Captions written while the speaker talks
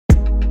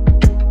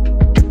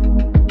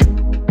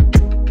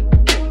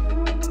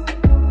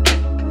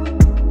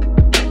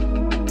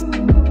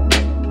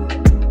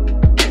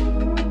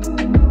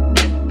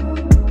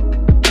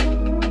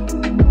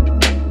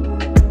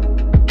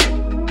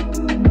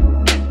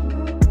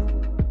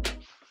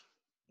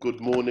Good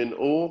morning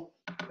all,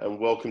 and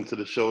welcome to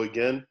the show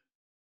again.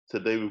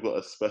 Today we've got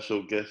a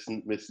special guest,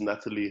 Miss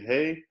Natalie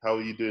Haigh. How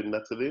are you doing,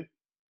 Natalie?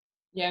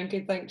 Yeah, I'm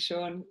good, thanks,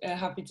 Sean.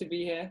 Happy to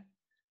be here.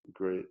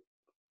 Great.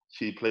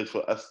 She plays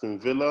for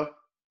Aston Villa,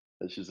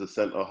 and she's a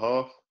centre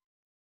half.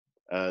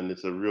 And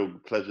it's a real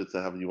pleasure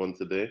to have you on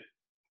today.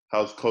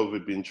 How's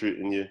COVID been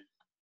treating you?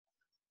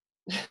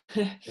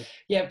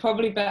 Yeah,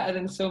 probably better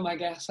than some, I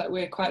guess. Like,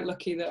 we're quite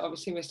lucky that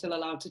obviously we're still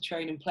allowed to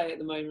train and play at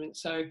the moment.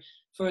 So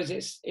for us,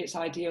 it's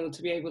ideal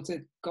to be able to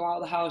go out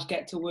of the house,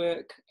 get to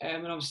work,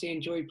 and obviously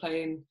enjoy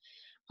playing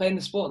the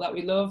sport that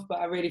we love. But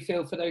I really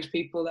feel for those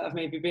people that have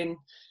maybe been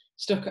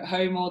stuck at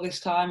home all this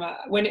time.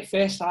 When it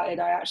first started,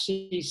 I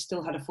actually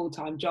still had a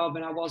full-time job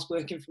and I was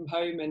working from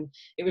home, and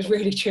it was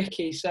really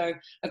tricky. So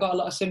I got a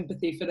lot of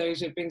sympathy for those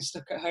who've been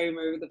stuck at home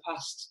over the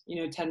past,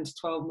 10 to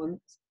 12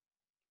 months.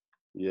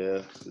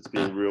 Yeah, it's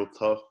been real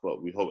tough,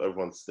 but we hope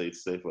everyone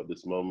stays safe at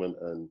this moment,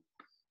 and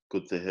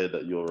good to hear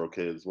that you're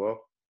okay as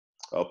well.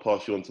 I'll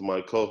pass you on to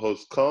my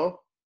co-host,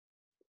 Carl.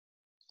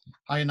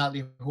 Hi,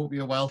 Natalie. Hope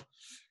you're well.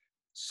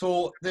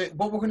 So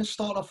what we're going to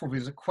start off with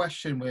is a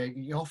question where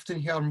you often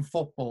hear in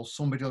football,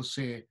 somebody will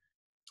say,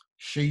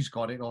 she's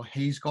got it or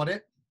he's got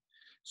it.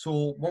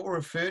 So what we're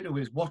referring to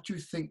is, what do you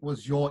think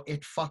was your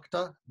it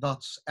factor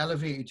that's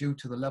elevated you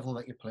to the level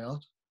that you play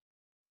at?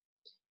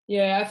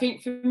 Yeah, I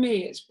think for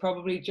me, it's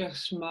probably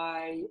just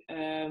my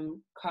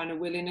kind of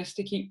willingness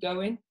to keep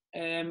going.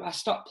 I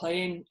stopped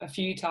playing a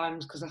few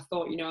times because I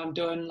thought, I'm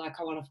done.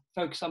 Like, I want to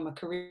focus on my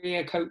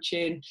career,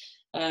 coaching,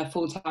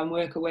 full-time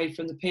work away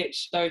from the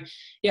pitch. So,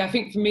 yeah, I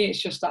think for me,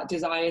 it's just that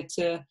desire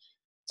to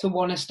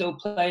want to still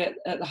play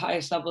at the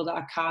highest level that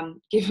I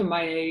can, given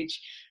my age.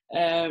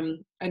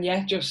 And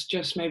yeah,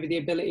 just maybe the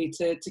ability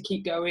to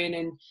keep going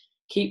and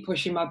keep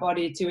pushing my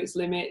body to its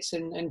limits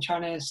and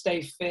trying to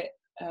stay fit.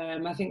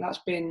 I think that's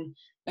been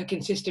a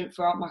consistent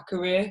throughout my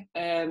career.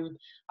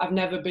 I've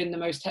never been the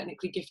most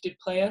technically gifted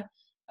player,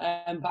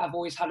 but I've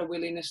always had a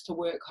willingness to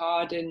work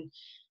hard, and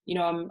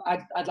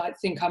I'd like to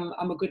think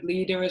I'm a good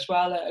leader as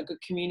well, a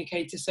good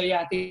communicator. So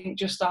yeah, I think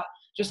just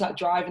that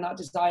drive and that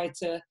desire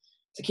to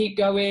keep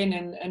going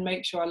and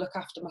make sure I look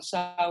after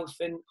myself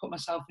and put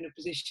myself in a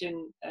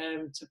position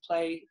to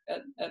play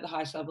at the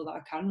highest level that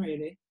I can,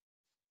 really.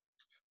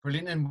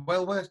 Brilliant. And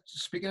while we're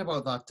speaking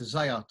about that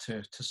desire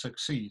to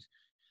succeed,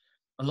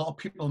 a lot of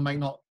people might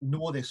not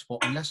know this, but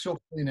unless you're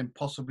playing in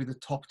possibly the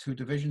top two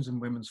divisions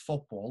in women's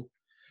football,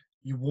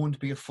 you won't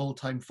be a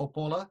full-time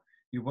footballer.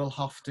 You will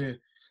have to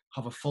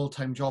have a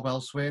full-time job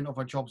elsewhere and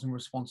other jobs and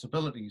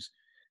responsibilities.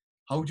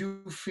 How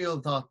do you feel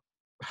that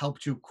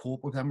helped you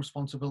cope with them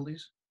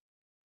responsibilities?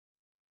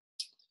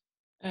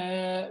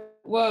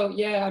 Well,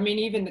 yeah, I mean,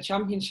 even the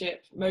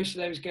championship, most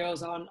of those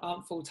girls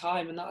aren't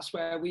full-time, and that's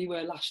where we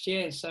were last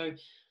year. So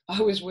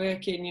I was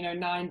working,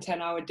 9-10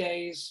 hour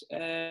days,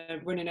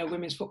 running a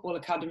women's football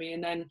academy,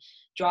 and then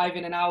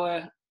driving an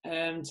hour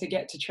to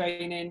get to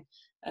training,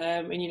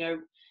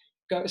 and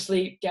go to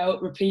sleep, get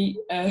up, repeat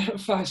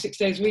 5-6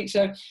 days a week.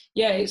 So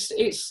yeah,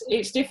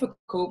 it's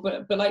difficult,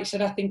 but like you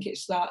said, I think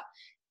it's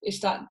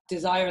that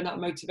desire and that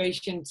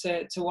motivation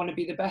to want to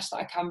be the best that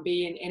I can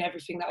be in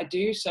everything that I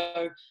do.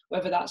 So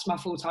whether that's my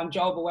full-time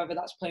job or whether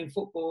that's playing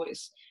football,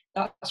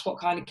 that's what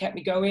kind of kept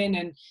me going.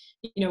 And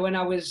when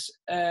I was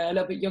a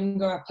little bit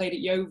younger, I played at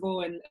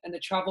Yeovil, and the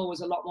travel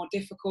was a lot more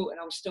difficult, and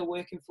I was still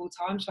working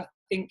full-time. So I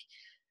think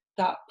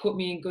that put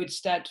me in good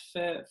stead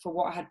for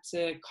what I had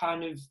to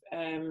kind of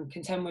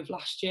contend with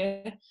last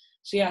year.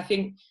 So yeah, I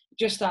think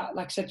just that,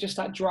 like I said, just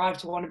that drive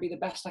to want to be the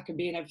best I can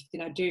be in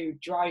everything I do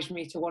drives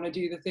me to want to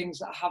do the things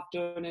that I have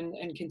done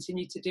and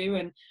continue to do.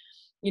 And,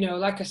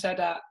 like I said,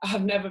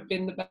 I've never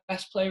been the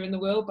best player in the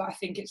world, but I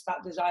think it's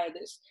that desire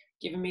that's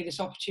given me this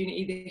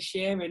opportunity this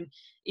year. And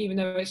even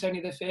though it's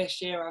only the first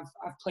year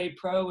I've played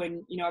pro,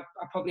 and,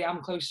 I probably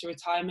am close to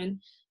retirement,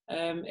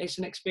 it's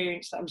an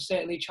experience that I'm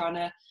certainly trying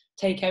to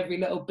take every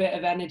little bit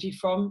of energy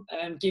from,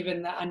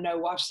 given that I know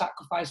what I've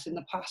sacrificed in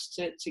the past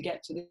to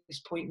get to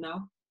this point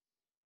now.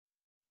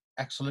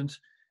 Excellent.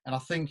 And I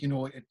think,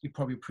 you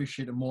probably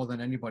appreciate it more than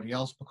anybody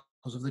else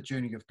because of the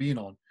journey you've been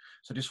on.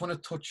 So I just want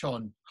to touch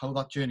on how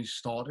that journey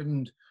started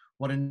and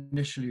what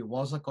initially it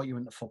was that got you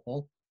into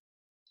football.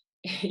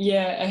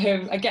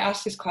 Yeah, I get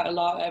asked this quite a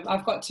lot.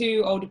 I've got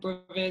two older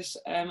brothers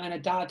and a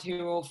dad who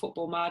are all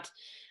football mad.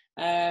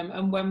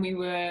 And when we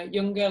were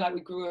younger, like,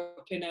 we grew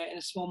up in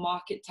a small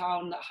market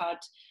town that had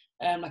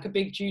like a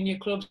big junior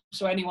club.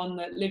 So anyone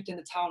that lived in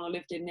the town or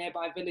lived in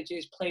nearby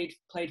villages played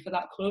for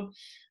that club.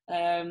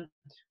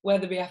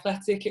 Wetherby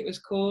Athletic, it was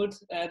called.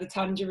 The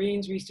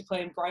Tangerines, we used to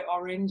play in bright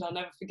orange. I'll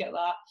never forget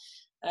that.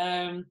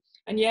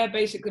 And yeah,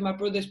 basically my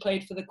brothers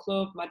played for the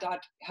club. My dad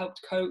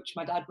helped coach.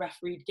 My dad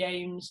refereed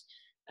games.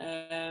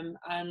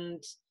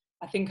 And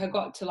I think I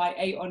got to like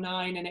 8 or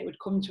 9, and it would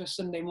come to a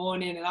Sunday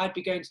morning, and I'd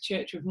be going to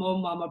church with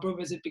mum while my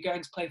brothers would be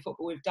going to play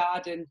football with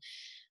dad, and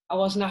I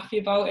wasn't happy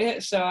about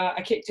it. So I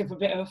kicked up a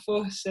bit of a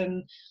fuss,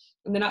 and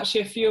then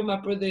actually a few of my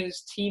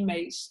brother's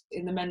teammates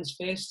in the men's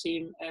first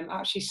team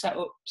actually set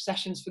up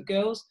sessions for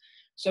girls.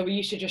 So we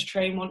used to just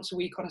train once a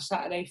week on a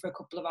Saturday for a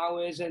couple of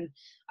hours, and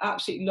I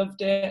absolutely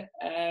loved it.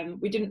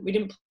 We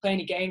didn't play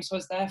any games, so I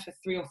was there for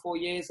 3 or 4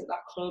 years at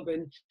that club,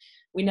 and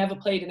we never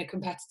played in a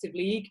competitive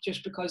league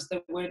just because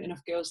there weren't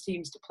enough girls'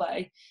 teams to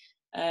play.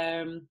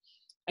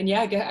 And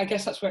yeah, I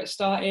guess that's where it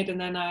started. And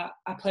then I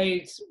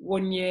played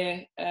 1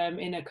 year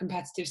in a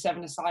competitive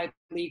 7-a-side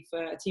league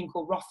for a team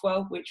called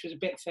Rothwell, which was a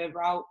bit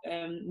further out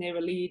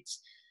nearer Leeds.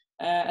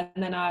 And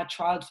then I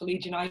trialled for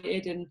Leeds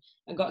United and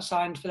got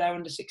signed for their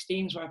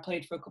under-16s, where I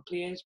played for a couple of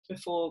years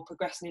before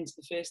progressing into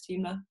the first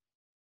team there.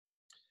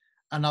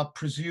 And I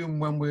presume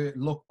when we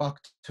look back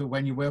to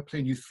when you were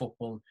playing youth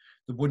football,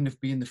 there wouldn't have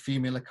been the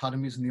female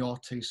academies and the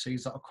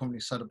RTCs that are currently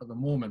set up at the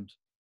moment.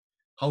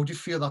 How do you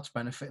feel that's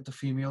benefited the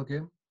female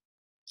game?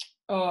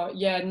 Oh,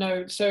 yeah,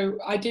 no. So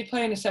I did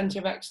play in a centre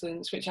of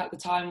excellence, which at the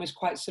time was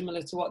quite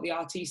similar to what the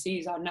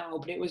RTCs are now,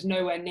 but it was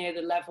nowhere near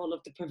the level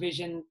of the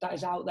provision that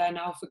is out there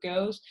now for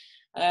girls.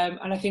 And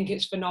I think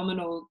it's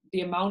phenomenal,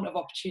 the amount of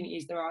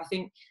opportunities there are. I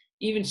think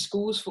even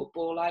schools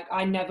football, like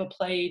I never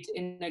played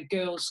in a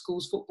girls'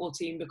 schools football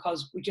team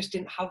because we just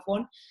didn't have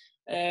one.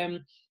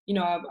 You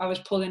know, I was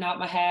pulling out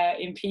my hair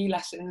in PE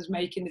lessons,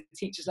 making the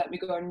teachers let me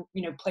go and,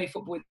 you know, play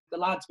football with the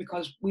lads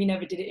because we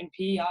never did it in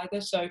PE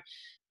either. So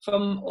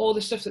from all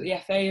the stuff that the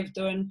FA have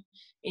done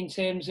in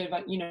terms of,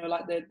 you know,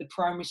 like the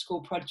primary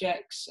school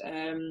projects,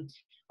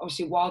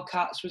 obviously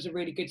Wildcats was a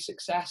really good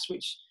success,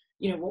 which,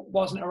 you know,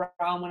 wasn't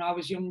around when I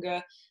was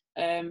younger.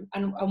 And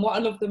what I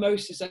love the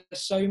most is that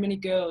there's so many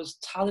girls,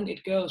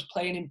 talented girls,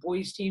 playing in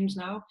boys' teams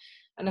now.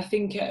 And I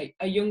think at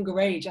a younger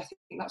age, I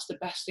think that's the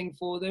best thing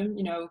for them.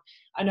 You know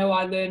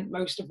I learned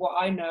most of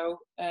what I know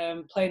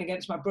playing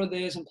against my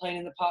brothers and playing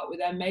in the park with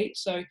their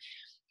mates. So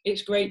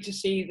it's great to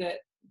see that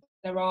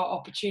there are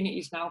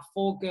opportunities now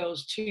for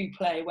girls to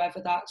play,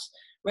 whether that's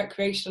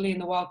recreationally in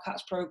the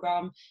Wildcats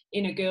programme,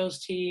 in a girls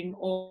team,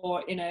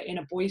 or in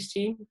a boys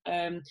team.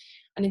 And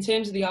in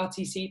terms of the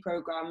RTC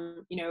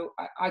programme, you know,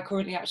 I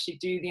currently actually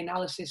do the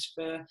analysis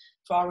for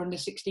our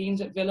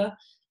under-16s at Villa.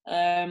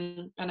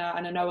 And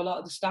I know a lot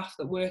of the staff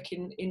that work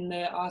in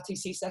the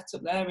RTC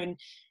setup there, and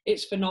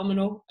it's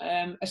phenomenal,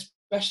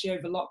 especially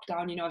over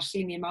lockdown. You know, I've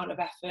seen the amount of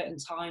effort and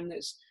time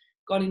that's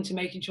gone into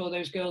making sure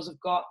those girls have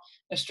got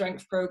a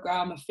strength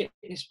program, a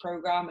fitness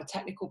program, a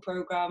technical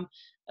program.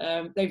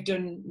 They've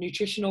done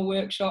nutritional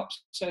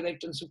workshops, so they've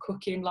done some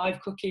cooking, live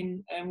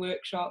cooking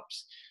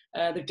workshops.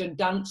 They've done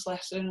dance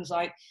lessons.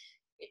 Like,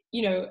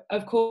 you know,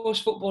 of course,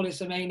 football is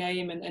the main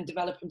aim and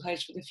developing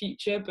players for the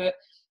future, but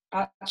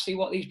actually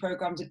what these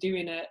programs are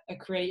doing are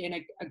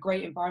creating a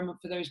great environment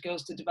for those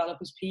girls to develop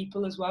as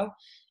people as well.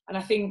 And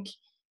I think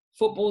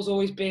football's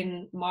always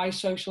been my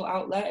social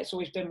outlet. It's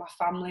always been my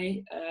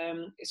family.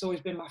 It's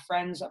always been my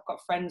friends. I've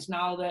got friends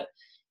now that,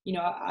 you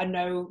know, I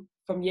know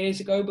from years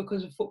ago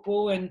because of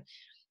football. And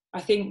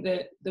I think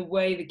that the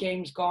way the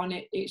game's gone,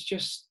 it's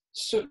just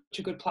such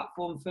a good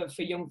platform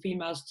for young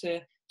females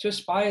to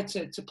aspire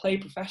to play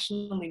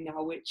professionally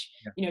now, which,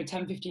 you know,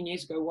 10, 15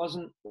 years ago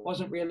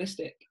wasn't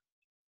realistic.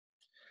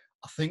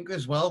 I think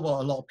as well, what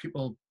a lot of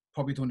people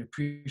probably don't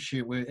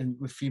appreciate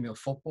with female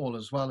football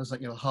as well is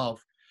that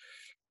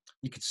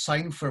you could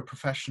sign for a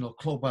professional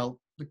club,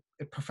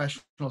 a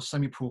professional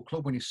semi-pro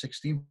club when you're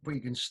 16, but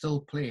you can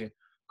still play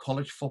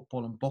college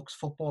football and box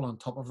football on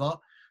top of that.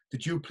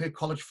 Did you play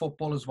college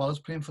football as well as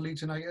playing for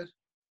Leeds United?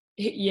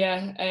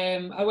 Yeah,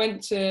 I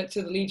went to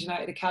the Leeds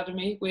United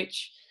Academy,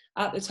 which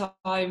at the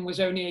time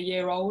was only a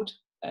year old,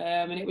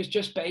 and it was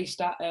just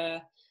based at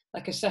a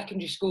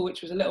secondary school,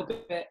 which was a little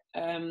bit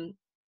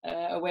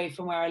away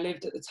from where I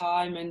lived at the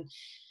time. And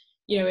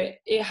you know,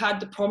 it had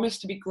the promise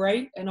to be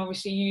great, and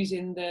obviously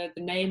using the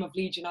name of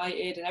Leeds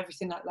United and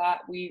everything like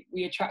that, we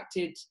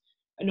attracted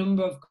a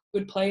number of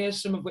good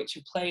players, some of which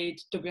have played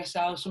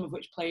WSL, some of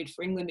which played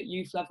for England at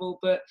youth level,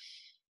 but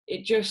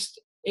it just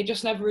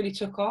never really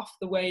took off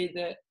the way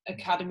that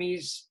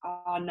academies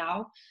are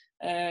now.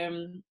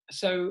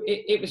 So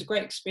it was a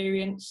great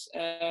experience.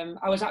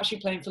 I was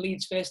actually playing for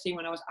Leeds first team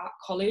when I was at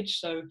college,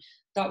 so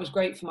that was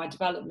great for my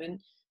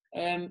development.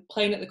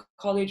 Playing at the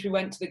college, we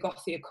went to the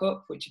Gothia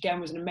Cup, which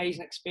again was an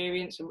amazing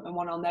experience and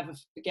one I'll never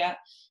forget.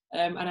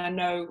 And I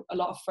know a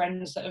lot of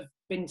friends that have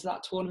been to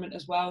that tournament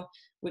as well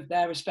with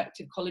their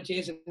respective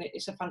colleges, and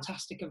it's a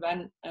fantastic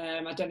event.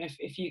 I don't know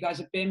if you guys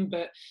have been,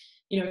 but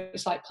you know,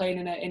 it's like playing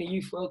in a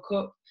Youth World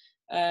Cup.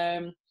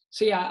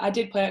 So yeah, I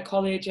did play at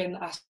college, and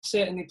I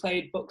certainly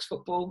played Bucks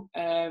football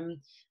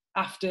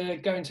after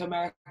going to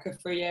America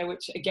for a year,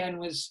 which again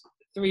was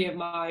three of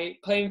my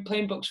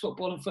playing Bucks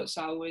football and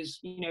futsal was,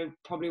 you know,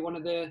 probably one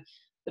of the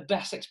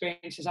best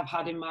experiences I've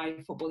had in my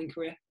footballing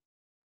career.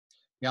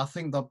 Yeah, I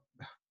think that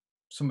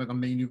something I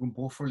mean you can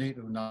both relate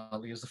to,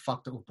 Natalie, is the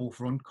fact that we've both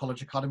run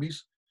college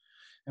academies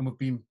and we've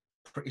been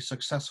pretty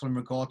successful in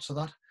regards to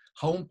that.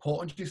 How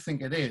important do you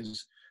think it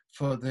is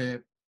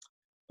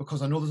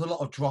because I know there's a lot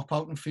of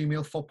dropout in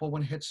female football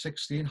when it hits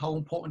 16, how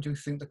important do you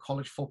think the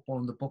college football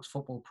and the Bucks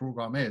football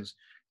programme is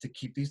to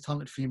keep these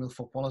talented female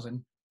footballers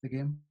in the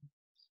game?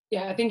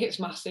 Yeah, I think it's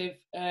massive.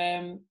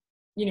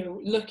 You know,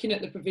 looking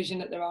at the provision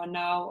that there are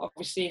now,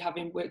 obviously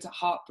having worked at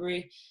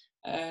Hartbury,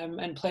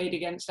 and played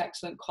against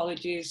excellent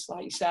colleges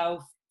like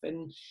yourself,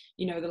 and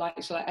the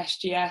likes of like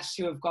SGS,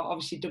 who have got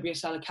obviously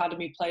WSL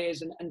academy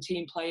players and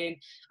team playing.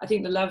 I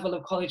think the level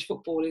of college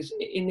football is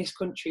in this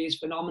country is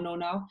phenomenal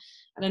now.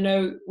 And I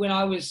know when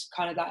I was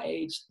kind of that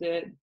age,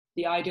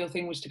 the ideal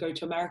thing was to go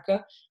to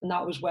America, and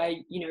that was where,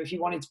 if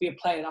you wanted to be a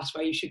player, that's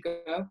where you should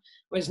go.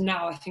 Whereas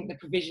now I think the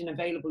provision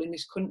available in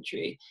this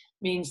country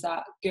means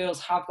that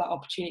girls have that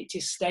opportunity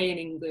to stay in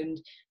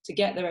England, to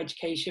get their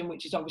education,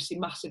 which is obviously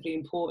massively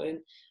important,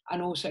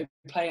 and also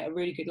play at a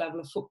really good level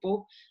of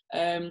football.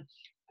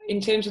 In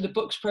terms of the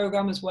Bucks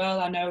program as well,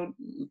 I know,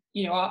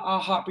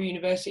 our Hartpury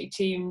University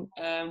team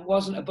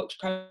wasn't a Bucks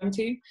Prem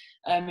team.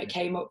 It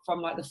came up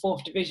from like the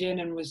 4th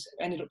division and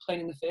ended up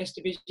playing in the 1st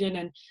division.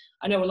 And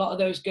I know a lot of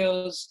those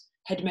girls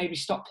had maybe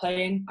stopped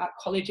playing at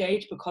college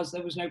age because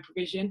there was no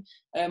provision,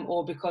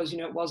 or because,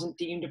 it wasn't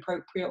deemed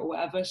appropriate or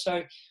whatever.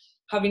 So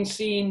having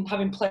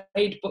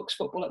played Bucks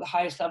football at the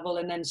highest level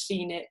and then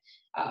seen it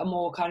at a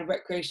more kind of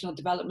recreational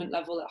development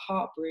level at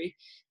Hartpury,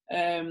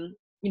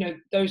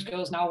 those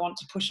girls now want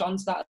to push on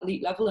to that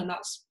elite level, and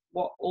that's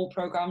what all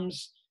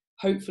programs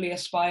hopefully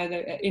inspire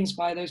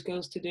those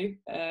girls to do.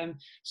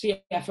 So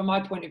yeah, from my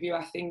point of view,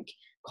 I think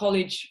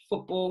college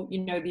football, the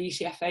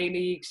ECFA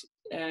leagues,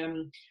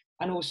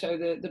 and also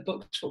the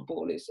Bucks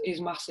football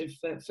is massive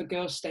for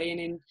girls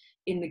staying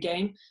in the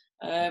game.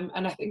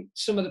 And I think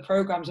some of the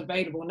programs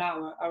available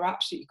now are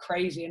absolutely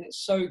crazy, and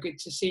it's so good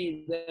to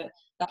see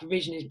that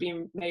provision is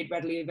being made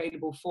readily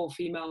available for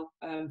female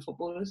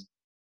footballers.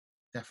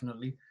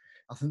 Definitely.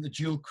 I think the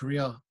dual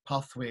career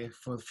pathway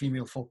for the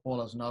female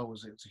footballers now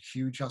it's a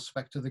huge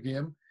aspect of the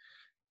game.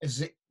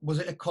 Was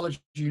it at college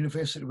or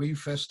university where you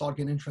first started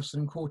getting interested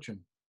in coaching?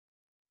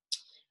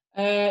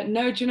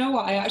 No, do you know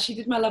what? I actually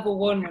did my level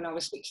 1 when I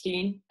was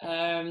 16,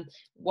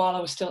 while I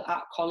was still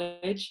at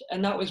college.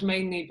 And that was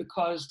mainly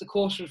because the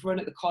course was run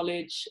at the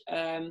college.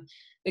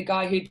 The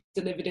guy who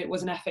delivered it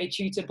was an FA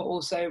tutor, but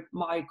also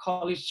my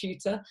college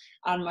tutor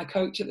and my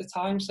coach at the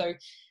time. So,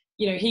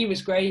 he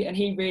was great, and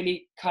he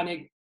really kind of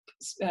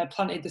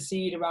planted the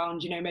seed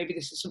around, maybe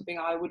this is something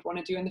I would want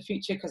to do in the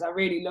future, because I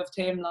really loved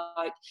him.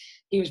 Like,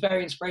 he was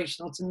very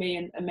inspirational to me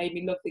and made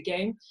me love the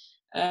game.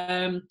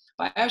 But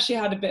I actually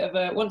had a bit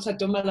of once I'd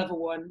done my level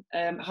 1,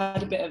 I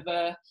had a bit of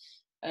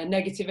a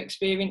negative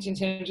experience in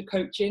terms of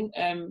coaching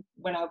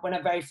when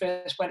I very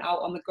first went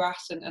out on the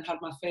grass and had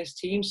my first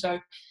team. So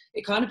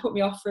it kind of put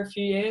me off for a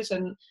few years,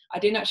 and I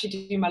didn't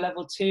actually do my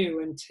level 2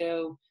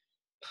 until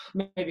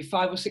maybe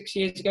 5 or 6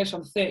 years ago. So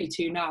I'm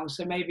 32 now,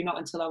 so maybe not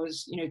until I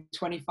was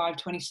 25,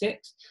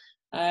 26.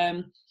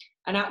 And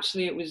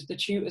actually it was the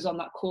tutors on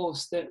that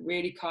course that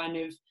really kind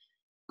of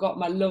got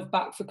my love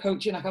back for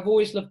coaching. Like, I've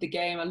always loved the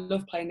game, I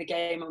love playing the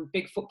game, I'm a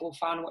big football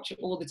fan, I watch it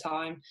all the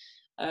time,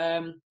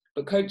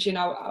 but coaching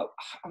I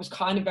was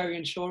kind of very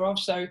unsure of.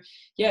 So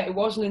yeah, it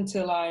wasn't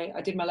until I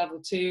did my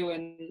level 2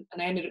 and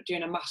I ended up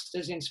doing a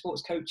master's in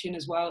sports coaching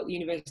as well at the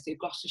University of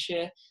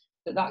Gloucestershire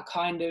that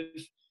kind of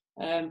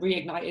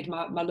reignited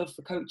my love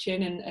for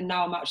coaching, and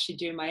now I'm actually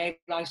doing my A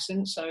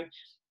license, so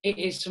it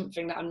is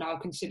something that I'm now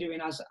considering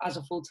as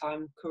a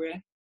full-time career. Do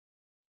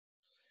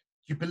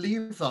you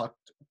believe that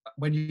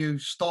when you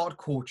started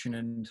coaching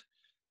and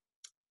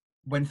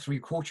went through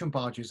coaching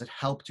badges, it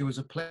helped you as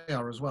a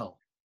player as well?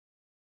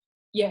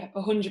 Yeah,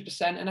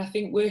 100%. And I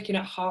think working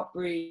at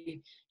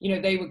Hartpury,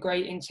 they were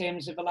great in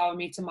terms of allowing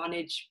me to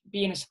manage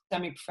being a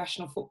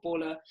semi-professional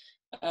footballer,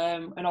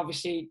 and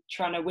obviously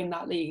trying to win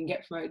that league and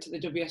get promoted to the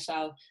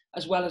WSL,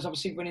 as well as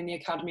obviously running the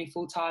academy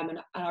full time. And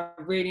I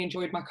really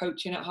enjoyed my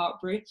coaching at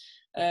Hartpury.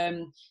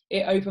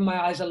 It opened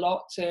my eyes a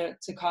lot to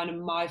kind of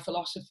my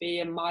philosophy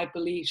and my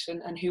beliefs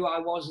and who I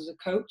was as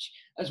a coach,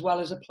 as well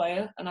as a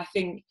player. And I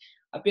think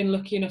I've been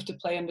lucky enough to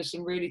play under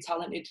some really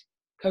talented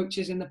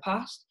coaches in the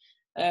past.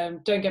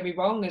 Don't get me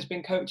wrong, there's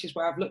been coaches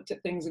where I've looked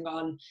at things and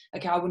gone,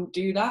 okay, I wouldn't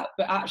do that,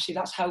 but actually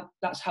that's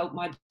helped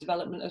my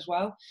development as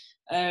well.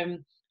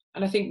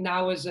 And I think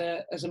now as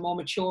a more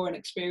mature and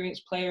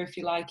experienced player, if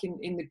you like,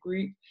 in the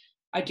group,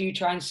 I do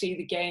try and see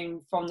the game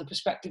from the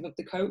perspective of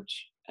the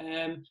coach.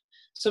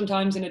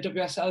 Sometimes in a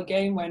WSL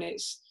game when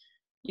it's,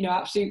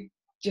 absolute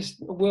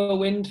just a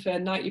whirlwind for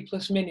 90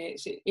 plus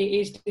minutes, it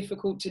is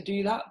difficult to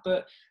do that.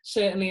 But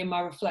certainly in my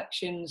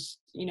reflections,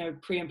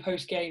 pre and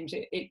post games,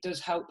 it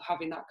does help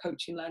having that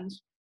coaching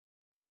lens.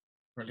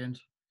 Brilliant.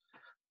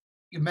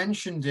 You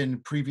mentioned in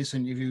previous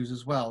interviews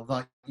as well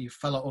that you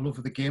fell out all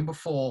over the game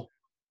before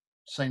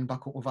signing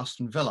back up with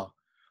Aston Villa.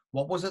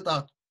 What was it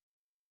that,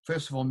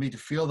 first of all, made you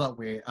feel that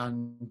way,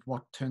 and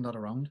what turned that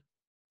around?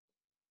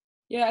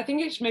 Yeah, I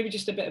think it's maybe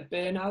just a bit of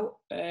burnout.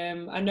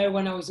 I know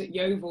when I was at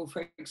Yeovil,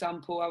 for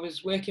example, I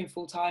was working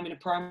full time in a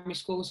primary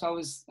school, so I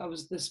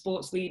was the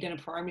sports lead in a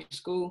primary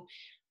school,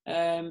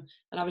 and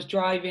I was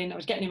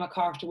getting in my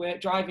car after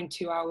work, driving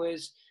 2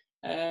 hours,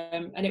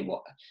 and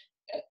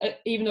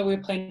even though we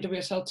were playing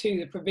WSL2,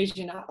 the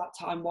provision at that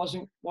time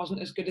wasn't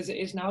as good as it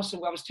is now.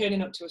 So I was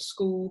turning up to a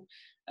school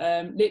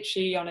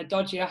literally on a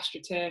dodgy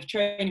AstroTurf,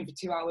 training for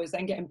 2 hours,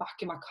 then getting back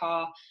in my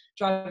car,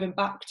 driving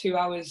back 2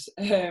 hours,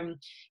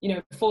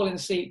 falling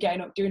asleep,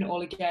 getting up, doing it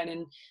all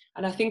again.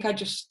 And I think I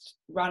just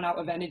ran out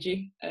of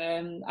energy.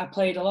 I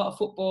played a lot of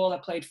football, I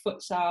played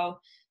futsal.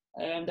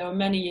 There were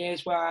many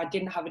years where I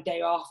didn't have a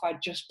day off.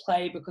 I'd just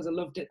play because I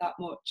loved it that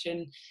much.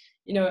 And,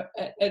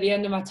 at the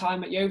end of my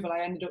time at Yeovil,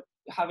 I ended up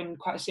having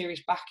quite a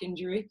serious back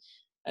injury.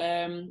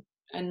 And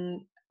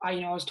I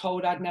was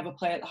told I'd never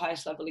play at the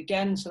highest level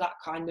again. So that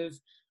kind of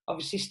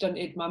obviously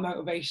stunted my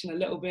motivation a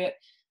little bit.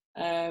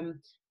 And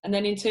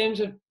then in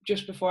terms of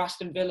just before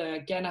Aston Villa,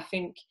 again, I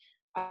think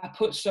I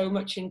put so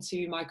much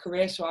into my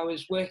career. So I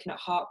was working at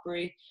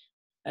Hartbury.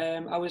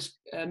 I was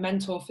a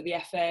mentor for the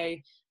FA.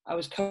 I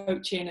was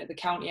coaching at the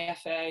county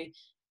FA.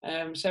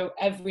 So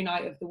every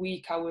night of the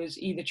week I was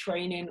either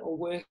training or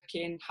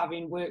working,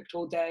 having worked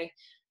all day.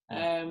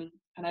 And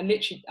I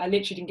literally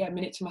didn't get a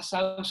minute to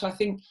myself. So I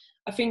think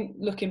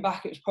looking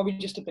back, it was probably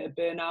just a bit of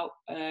burnout.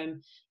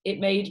 It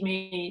made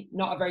me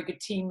not a very good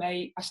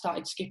teammate. I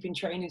started skipping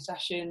training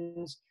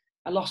sessions.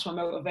 I lost my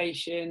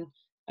motivation.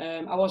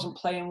 I wasn't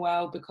playing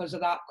well because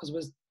of that, because I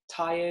was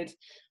tired.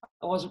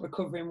 I wasn't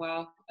recovering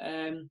well.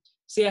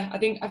 So yeah, I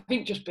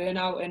think just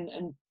burnout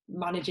and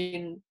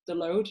managing the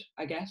load,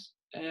 I guess.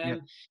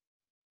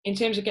 In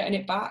terms of getting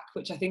it back,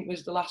 which I think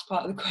was the last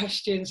part of the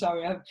question,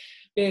 sorry, I've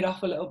veered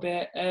off a little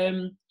bit.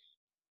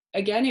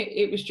 Again,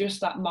 it was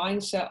just that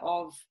mindset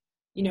of,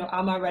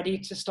 am I ready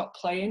to stop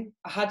playing?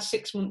 I had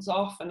 6 months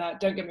off, and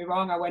don't get me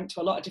wrong, I went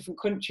to a lot of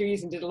different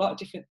countries and did a lot of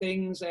different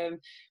things,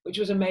 which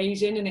was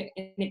amazing, and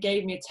it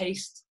gave me a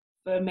taste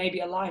for maybe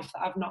a life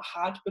that I've not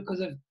had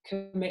because I've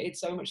committed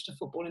so much to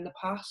football in the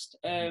past.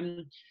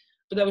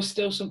 But there was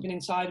still something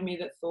inside of me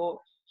that thought,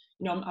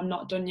 I'm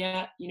not done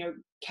yet.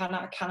 Can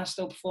I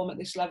still perform at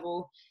this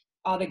level?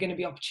 Are there going to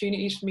be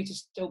opportunities for me to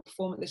still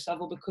perform at this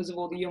level because of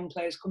all the young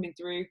players coming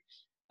through?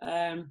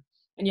 And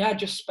yeah,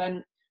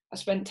 I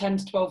spent 10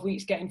 to 12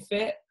 weeks getting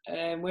fit,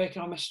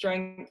 working on my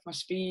strength, my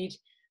speed,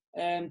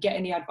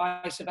 getting the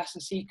advice of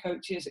S&C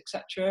coaches,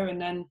 etc.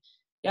 And then,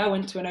 I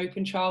went to an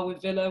open trial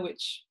with Villa,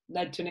 which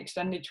led to an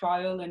extended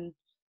trial, and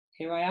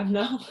here I am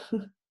now.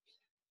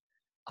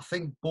 I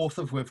think both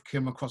of we've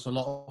come across a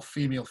lot of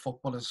female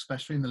footballers,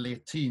 especially in the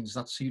late teens,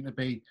 that seem to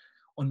be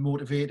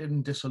unmotivated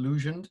and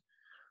disillusioned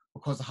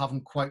because they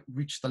haven't quite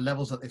reached the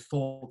levels that they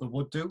thought they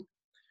would do.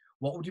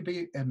 What would you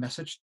be a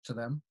message to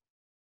them?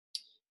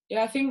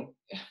 Yeah, I think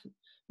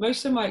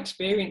most of my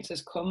experience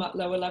has come at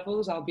lower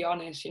levels, I'll be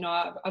honest.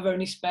 I've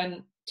only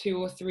spent 2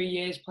 or 3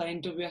 years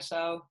playing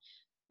WSL,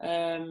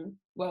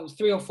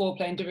 3 or 4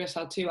 playing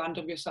WSL 2 and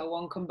WSL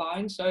 1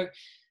 combined. So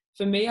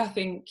for me, I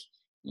think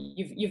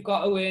you've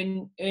got to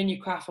earn your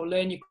craft or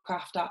learn your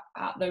craft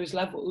at those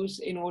levels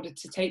in order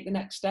to take the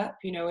next step.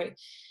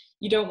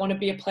 You don't want to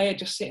be a player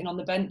just sitting on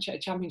the bench at a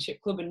championship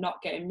club and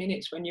not getting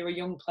minutes when you're a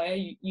young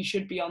player. You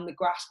should be on the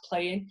grass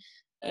playing.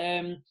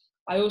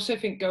 I also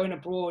think going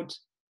abroad,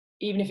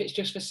 even if it's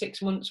just for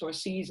 6 months or a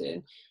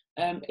season,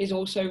 is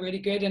also really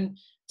good. And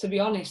to be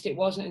honest, it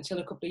wasn't until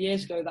a couple of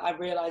years ago that I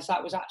realised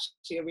that was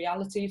actually a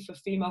reality for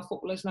female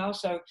footballers now.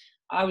 So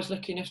I was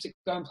lucky enough to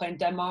go and play in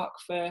Denmark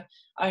I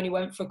only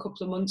went for a couple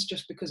of months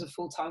just because of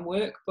full-time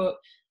work, but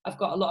I've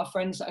got a lot of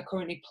friends that are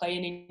currently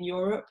playing in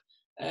Europe.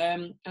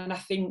 And I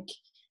think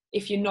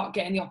if you're not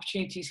getting the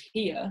opportunities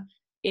here,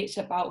 it's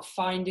about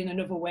finding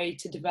another way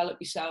to develop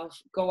yourself,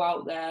 go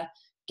out there,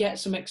 get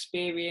some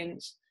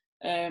experience.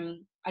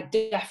 I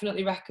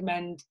definitely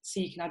recommend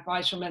seeking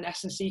advice from an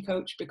S&C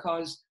coach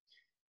because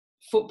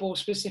football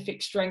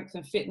specific strength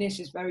and fitness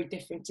is very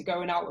different to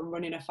going out and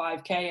running a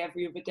 5K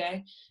every other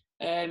day.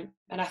 And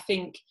I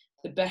think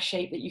the best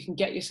shape that you can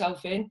get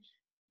yourself in,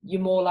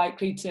 you're more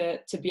likely to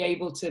be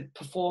able to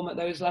perform at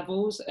those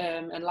levels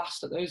and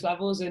last at those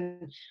levels.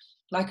 And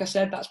like I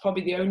said, that's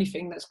probably the only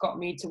thing that's got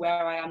me to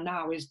where I am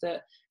now, is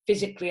that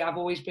physically I've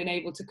always been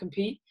able to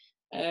compete.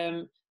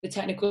 The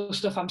technical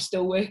stuff I'm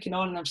still working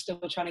on and I'm still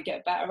trying to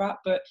get better at.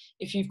 But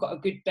if you've got a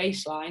good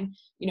baseline,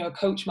 a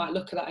coach might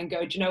look at that and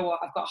go, do you know what,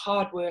 I've got a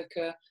hard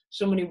worker,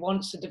 someone who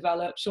wants to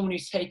develop, someone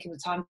who's taken the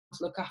time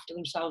to look after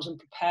themselves and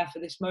prepare for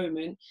this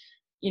moment.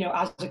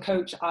 As a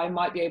coach, I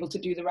might be able to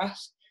do the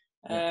rest.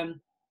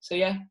 So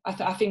yeah,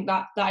 I think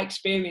that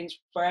experience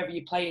wherever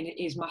you're playing it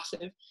is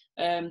massive.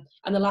 And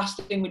the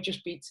last thing would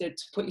just be to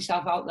put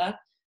yourself out there.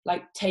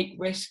 Like, take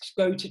risks,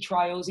 go to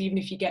trials. Even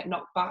if you get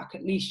knocked back,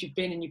 at least you've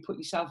been and you put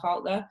yourself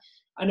out there.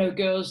 I know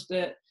girls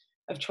that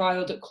have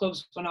trialled at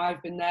clubs when I've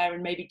been there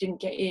and maybe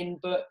didn't get in,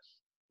 but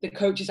the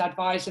coaches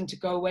advised them to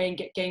go away and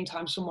get game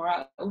time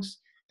somewhere else.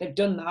 They've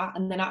done that,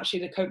 and then actually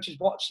the coaches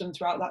watched them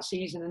throughout that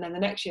season, and then the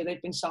next year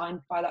they've been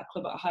signed by that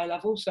club at a high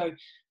level. So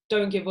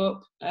don't give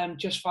up,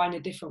 just find a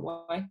different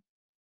way.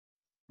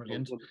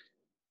 Brilliant.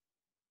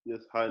 Yes,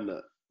 hi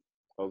Nat.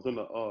 I was going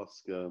to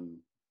ask,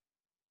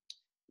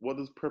 what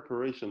does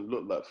preparation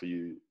look like for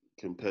you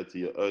compared to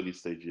your early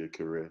stage of your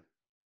career?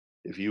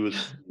 If you was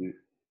to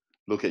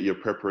look at your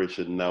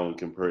preparation now and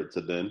compare it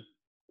to then,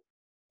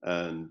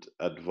 and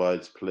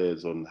advise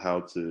players on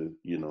how to,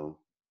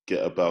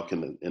 get about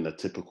in a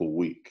typical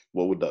week,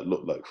 what would that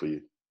look like for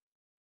you?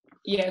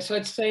 Yeah, so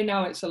I'd say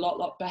now it's a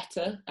lot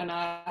better, and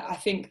I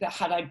think that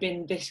had I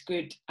been this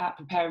good at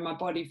preparing my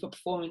body for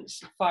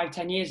performance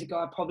 5-10 years ago,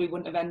 I probably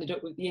wouldn't have ended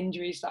up with the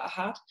injuries that I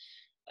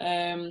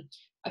had.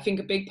 I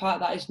think a big part of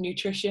that is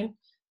nutrition.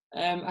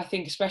 I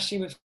think especially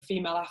with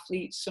female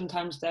athletes,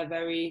 sometimes they're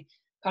very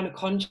kind of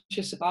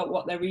conscious about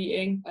what they're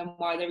eating and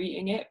why they're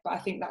eating it, but I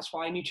think that's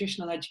why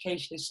nutritional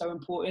education is so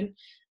important,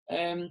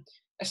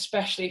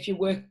 especially if you're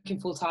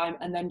working full time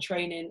and then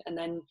training and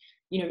then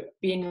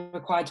being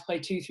required to play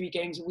 2-3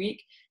 games a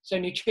week. So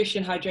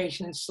nutrition,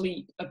 hydration and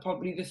sleep are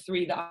probably the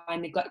three that I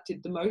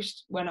neglected the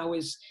most when I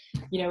was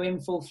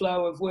in full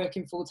flow of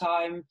working full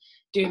time,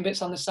 doing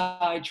bits on the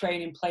side,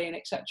 training, playing,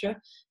 etc.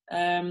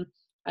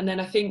 And then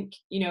I think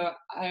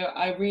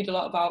I read a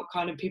lot about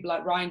kind of people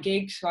like Ryan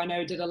Giggs, who I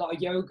know did a lot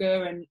of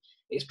yoga, and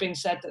it's been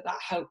said that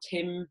helped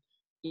him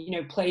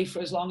play for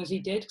as long as he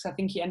did, because I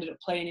think he ended up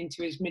playing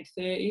into his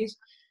mid-30s.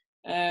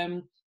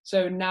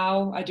 So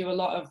now I do a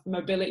lot of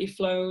mobility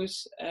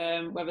flows,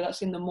 whether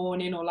that's in the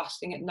morning or last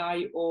thing at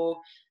night or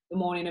the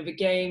morning of a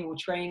game or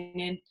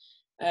training.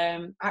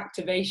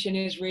 Activation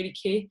is really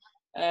key,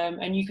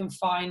 and you can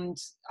find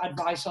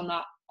advice on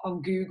that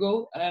on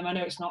Google. I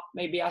know it's not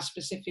maybe as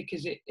specific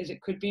as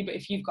it could be, but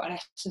if you've got an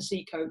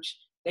S&C coach,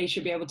 they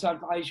should be able to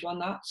advise you on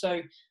that.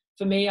 So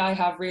for me, I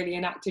have really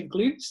inactive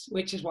glutes,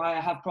 which is why I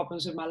have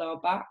problems with my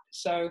lower back.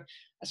 So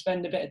I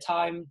spend a bit of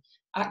time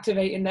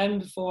activating them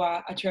before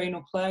I train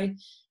or play.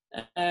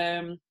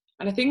 And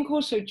I think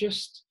also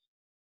just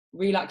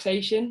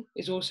relaxation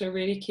is also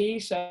really key.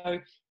 So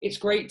it's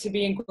great to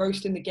be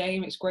engrossed in the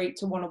game. It's great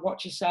to want to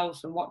watch yourself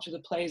and watch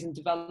other players and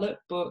develop,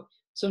 but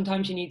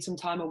sometimes you need some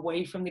time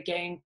away from the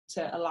game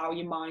to allow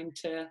your mind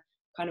to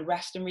kind of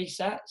rest and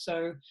reset.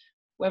 So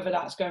whether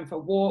that's going for a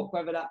walk,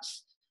 whether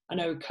that's, I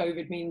know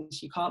COVID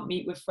means you can't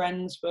meet with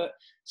friends, but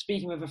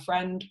speaking with a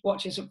friend,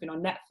 watching something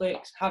on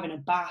Netflix, having a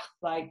bath,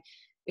 like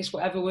it's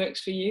whatever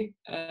works for you.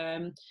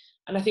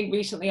 And I think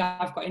recently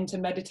I've got into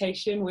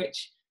meditation,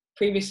 which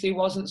previously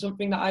wasn't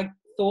something that I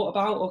thought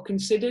about or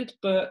considered,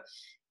 but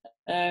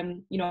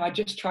I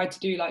just tried to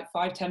do like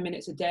 5-10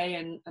 minutes a day,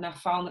 and I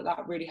found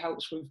that really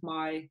helps with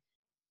my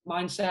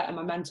mindset and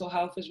my mental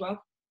health as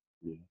well.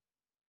 Yeah.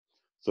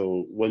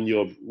 So when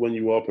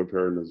you are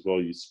preparing as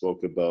well, you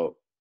spoke about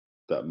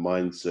that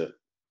mindset.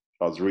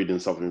 I was reading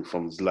something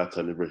from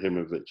Zlatan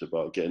Ibrahimovic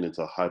about getting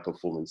into a high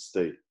performance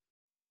state.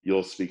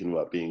 You're speaking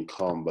about being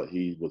calm, but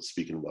he was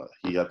speaking about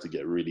he had to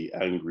get really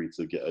angry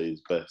to get at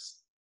his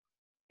best.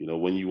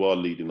 When you are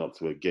leading up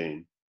to a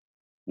game,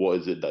 what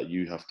is it that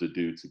you have to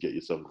do to get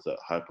yourself into that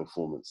high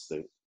performance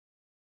state?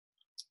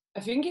 I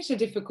think it's a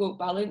difficult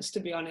balance, to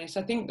be honest.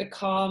 I think the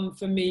calm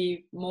for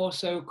me more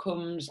so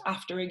comes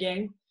after a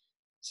game.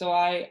 So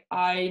I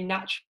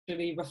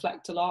naturally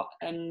reflect a lot,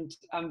 and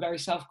I'm very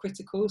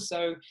self-critical.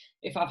 So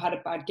if I've had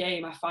a bad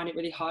game, I find it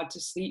really hard to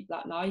sleep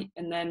that night.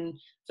 And then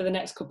for the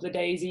next couple of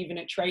days, even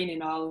at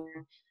training,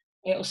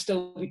 it'll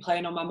still be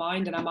playing on my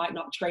mind, and I might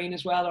not train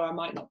as well, or I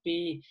might not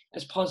be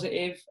as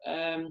positive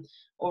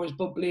or as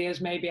bubbly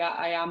as maybe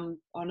I am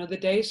on other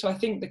days. So I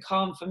think the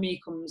calm for me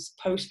comes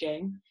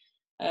post-game.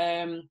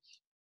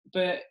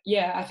 But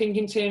yeah, I think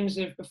in terms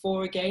of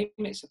before a game,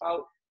 it's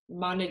about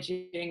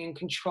managing and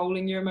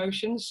controlling your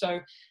emotions. So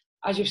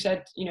as you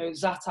said,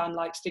 Zlatan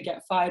likes to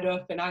get fired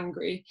up and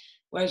angry,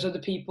 whereas other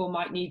people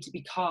might need to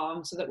be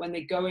calm so that when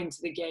they go into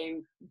the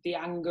game, the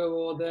anger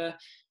or the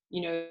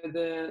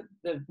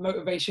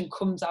motivation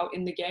comes out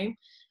in the game.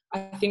 I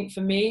think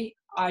for me,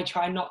 I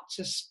try not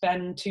to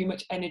spend too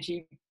much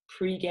energy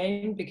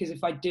pre-game, because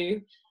if I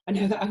do, I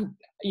know that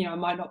I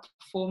might not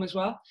perform as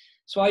well.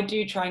 So I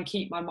do try and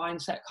keep my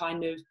mindset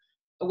kind of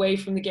away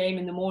from the game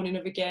in the morning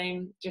of a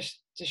game, just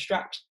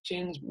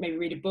distractions, maybe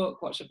read a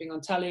book, watch something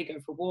on telly, go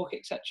for a walk,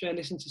 etc.,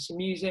 listen to some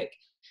music.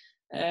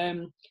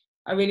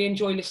 I really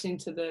enjoy listening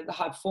to the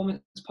High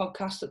Performance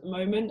podcast at the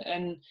moment,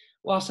 and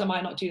whilst I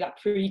might not do that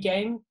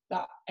pre-game,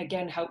 that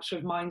again helps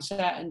with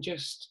mindset and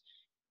just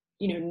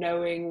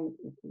knowing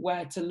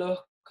where to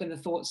look and the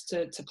thoughts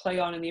to play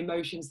on and the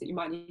emotions that you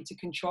might need to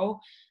control.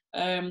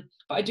 But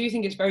I do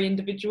think it's very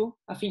individual.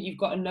 I think you've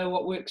got to know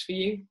what works for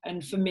you,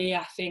 and for me,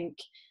 I think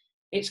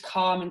it's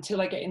calm until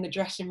I get in the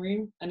dressing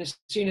room, and as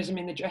soon as I'm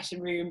in the dressing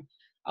room,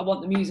 I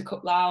want the music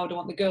up loud, I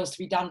want the girls to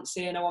be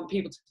dancing, I want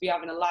people to be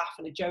having a laugh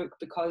and a joke,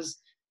 because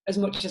as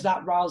much as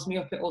that riles me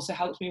up, it also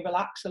helps me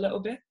relax a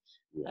little bit,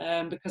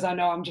 because I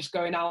know I'm just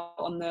going out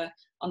on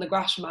the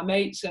grass with my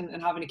mates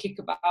and having a kick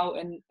about,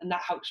 and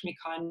that helps me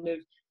kind of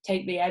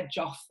take the edge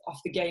off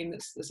the game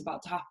that's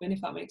about to happen,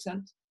 if that makes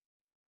sense.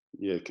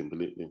 Yeah,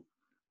 completely.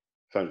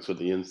 Thanks for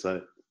the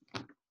insight.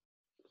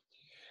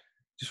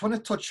 Just want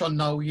to touch on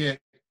now your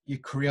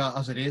career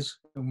as it is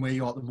and where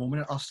you are at the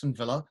moment at Aston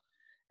Villa,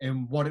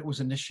 and what it was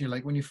initially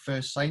like when you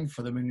first signed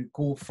for them, and you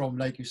go from,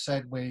 like you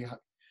said, where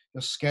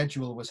your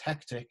schedule was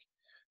hectic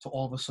to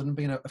all of a sudden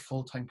being a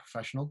full-time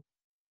professional.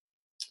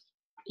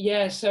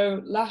 Yeah,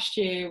 so last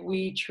year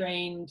we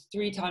trained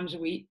 3 times a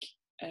week,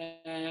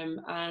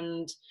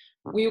 and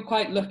we were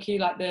quite lucky.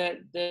 Like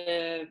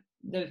the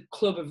the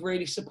club have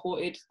really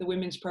supported the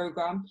women's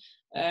programme.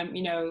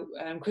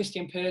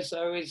 Christian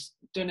Perso has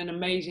done an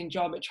amazing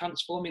job at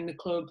transforming the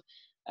club,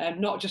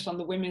 not just on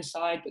the women's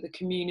side, but the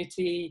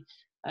community,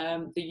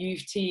 the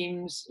youth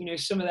teams.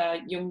 Some of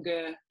their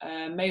younger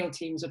male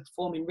teams are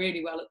performing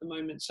really well at the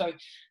moment. So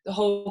the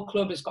whole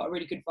club has got a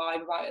really good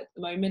vibe about it at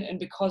the moment. And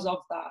because of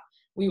that,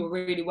 we were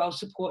really well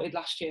supported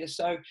last year.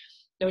 So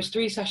there was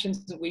 3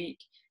 sessions a week,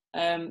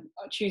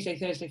 Tuesday,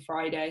 Thursday,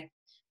 Friday.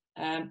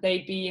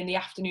 They'd be in the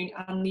afternoon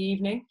and the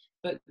evening,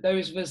 but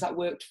those of us that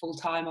worked full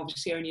time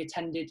obviously only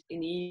attended in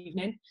the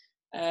evening.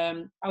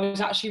 I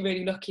was actually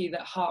really lucky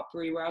that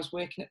Hartbury, where I was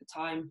working at the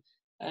time,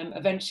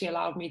 eventually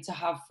allowed me to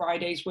have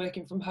Fridays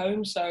working from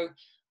home. So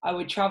I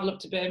would travel up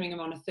to Birmingham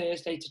on a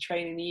Thursday to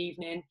train in the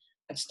evening.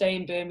 I'd stay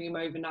in Birmingham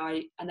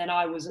overnight, and then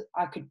I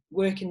could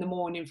work in the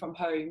morning from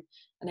home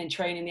and then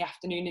train in the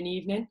afternoon and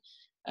evening.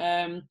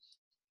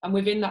 And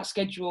within that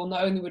schedule,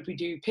 not only would we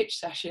do pitch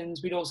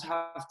sessions, we'd also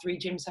have 3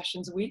 gym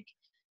sessions a week,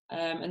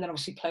 and then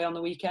obviously play on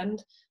the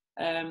weekend.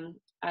 And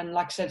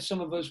like I said,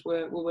 some of us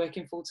were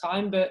working full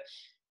time, but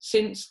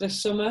since the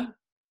summer,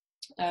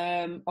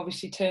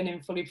 obviously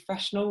turning fully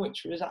professional,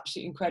 which was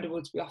absolutely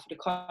incredible to be offered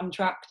a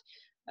contract.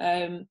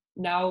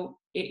 Now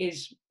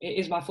it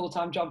is my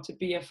full-time job to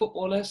be a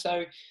footballer.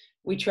 So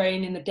we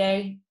train in the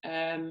day.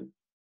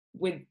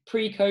 With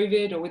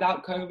pre-COVID or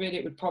without COVID,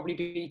 it would probably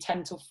be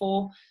 10 till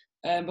 4.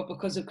 But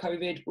because of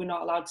COVID, we're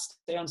not allowed to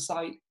stay on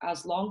site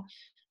as long.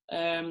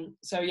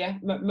 So yeah,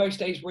 most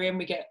days we're in,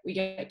 we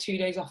get 2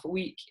 days off a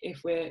week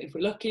if we're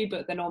lucky,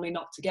 but they're normally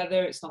not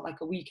together. It's not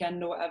like a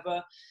weekend or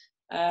whatever.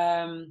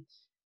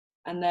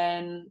 And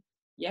then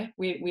yeah,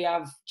 we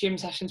have gym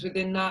sessions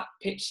within that,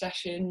 pitch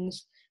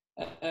sessions,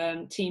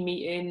 team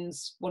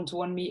meetings,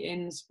 one-to-one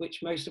meetings,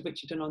 most of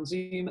which are done on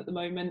Zoom at the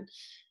moment.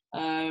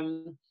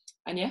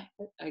 And yeah,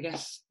 I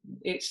guess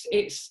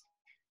it's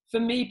for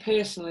me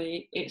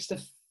personally, it's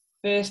the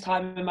first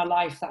time in my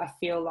life that I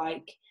feel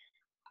like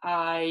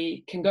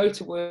I can go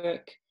to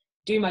work,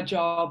 do my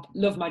job,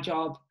 love my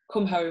job,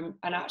 come home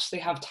and actually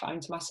have time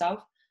to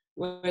myself.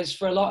 Whereas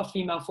for a lot of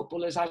female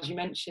footballers, as you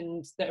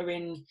mentioned, that are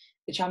in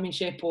the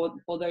Championship or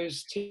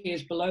those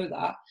tiers below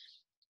that,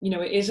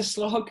 it is a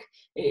slog.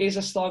 It is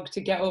a slog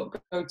to get up,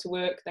 go to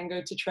work, then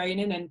go to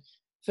training. And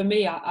for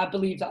me, I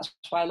believe that's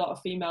why a lot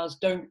of females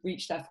don't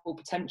reach their full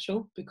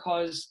potential,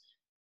 because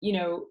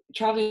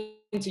traveling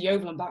to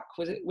Yeovil and back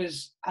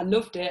was I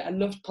loved it. I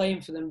loved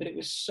playing for them, but it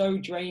was so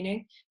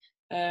draining.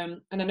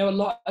 And I know a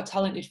lot of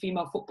talented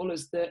female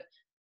footballers that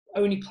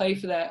only play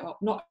for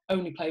not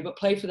only play, but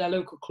play for their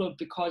local club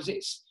because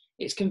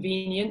it's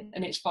convenient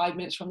and it's 5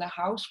 minutes from their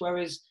house.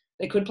 Whereas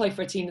they could play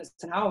for a team that's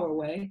an hour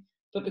away,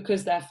 but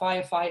because they're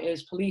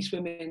firefighters, police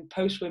women,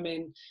 post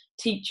women,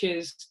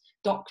 teachers,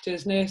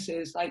 doctors,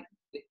 nurses, like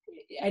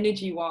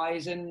energy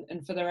wise and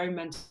for their own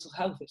mental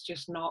health, it's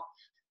just not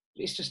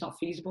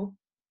feasible.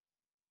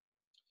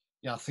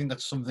 Yeah, I think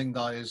that's something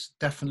that is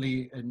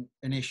definitely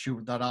an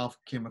issue that I've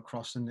came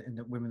across in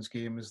the women's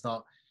game, is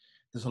that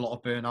there's a lot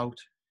of burnout.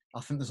 I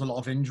think there's a lot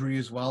of injury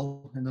as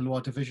well in the lower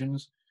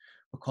divisions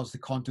because they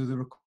can't do the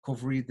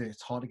recovery.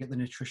 It's hard to get the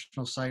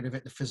nutritional side of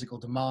it. The physical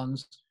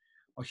demands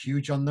are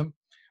huge on them.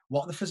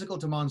 What are the physical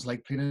demands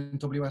like playing in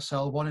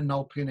WSL 1 and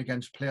now playing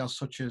against players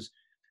such as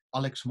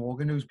Alex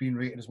Morgan, who's been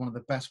rated as one of the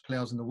best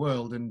players in the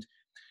world, and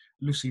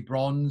Lucy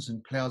Bronze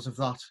and players of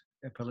that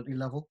ability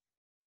level?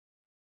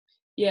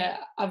 Yeah,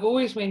 I've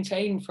always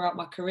maintained throughout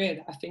my career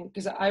that I think,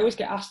 because I always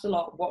get asked a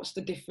lot, what's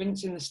the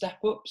difference in the step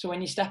up? So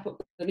when you step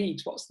up the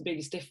leagues, what's the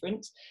biggest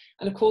difference?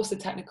 And of course, the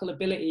technical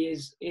ability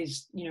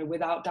is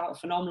without doubt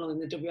phenomenal in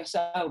the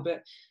WSL.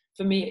 But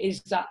for me, it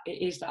is that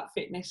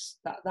fitness,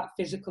 that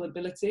physical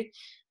ability.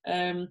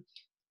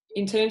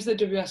 In terms of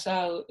the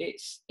WSL,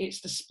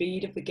 it's the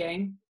speed of the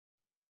game.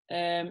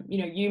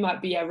 You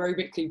might be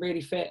aerobically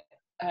really fit,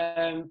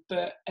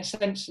 but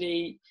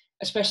essentially,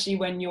 especially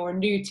when you're a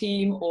new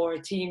team or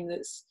a team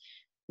that's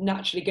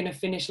naturally going to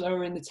finish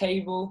lower in the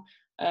table,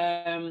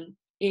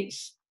 it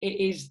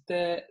is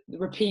the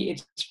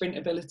repeated sprint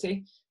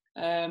ability.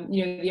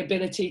 The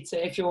ability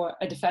to, if you're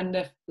a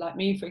defender like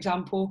me, for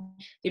example,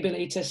 the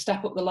ability to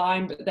step up the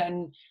line, but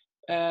then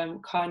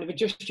kind of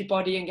adjust your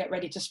body and get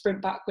ready to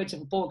sprint backwards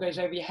if a ball goes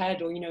over your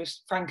head, or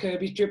Fran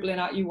Kirby's dribbling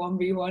at you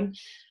 1v1.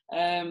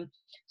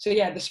 So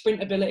yeah, the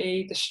sprint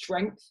ability, the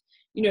strength.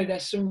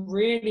 There's some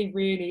really,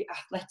 really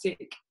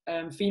athletic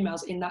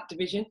females in that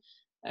division,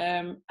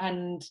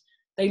 and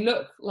they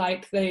look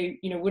like they,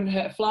 wouldn't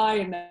hurt a fly,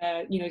 and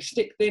they're,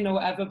 stick thin or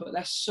whatever, but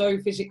they're so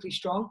physically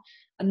strong,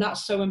 and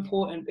that's so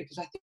important because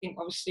I think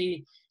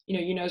obviously,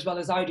 as well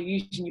as I do,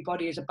 using your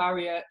body as a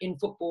barrier in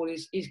football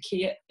is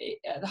key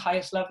at the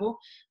highest level.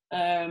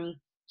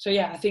 So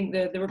yeah, I think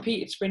the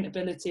repeated sprint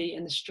ability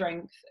and the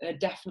strength are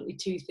definitely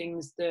two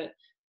things that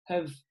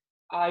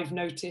I've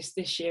noticed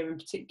this year in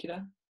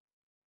particular.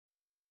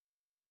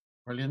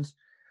 Brilliant.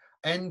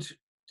 And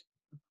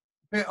a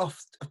bit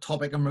off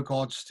topic in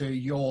regards to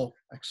your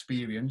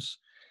experience,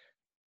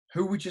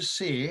 who would you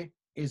say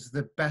is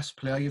the best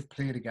player you've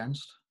played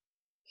against?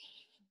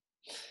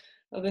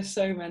 Oh, there's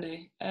so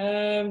many.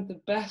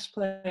 The best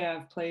player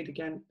I've played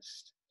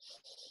against.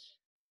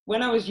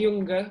 When I was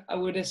younger, I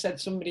would have said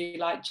somebody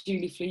like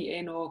Julie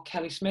Fleeting or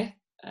Kelly Smith.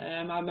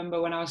 I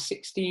remember when I was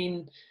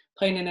 16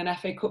 playing in an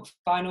FA Cup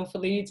final for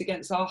Leeds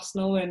against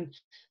Arsenal, and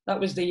that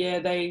was the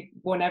year they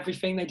won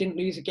everything. They didn't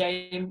lose a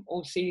game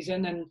all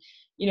season, and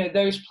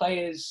those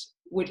players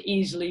would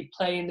easily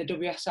play in the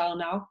WSL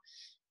now.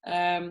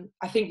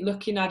 I think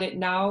looking at it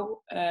now,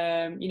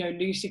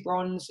 Lucy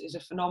Bronze is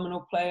a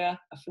phenomenal player,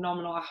 a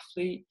phenomenal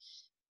athlete.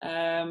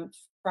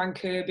 Fran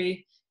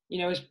Kirby,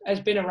 has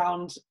been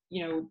around,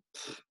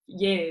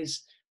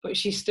 years, but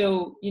she's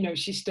still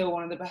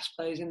one of the best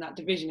players in that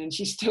division, and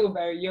she's still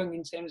very young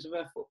in terms of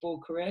her football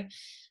career.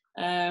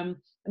 And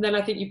then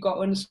I think you've got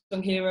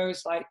unsung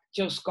heroes like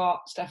Jill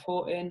Scott, Steph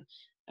Houghton,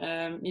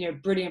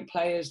 brilliant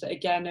players that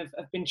again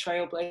have been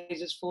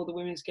trailblazers for the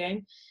women's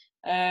game.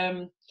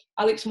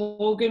 Alex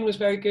Morgan was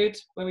very good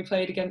when we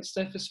played against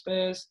her for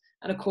Spurs.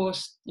 And of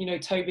course,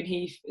 Tobin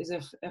Heath is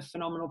a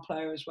phenomenal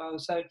player as well.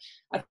 So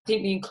I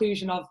think the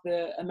inclusion of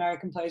the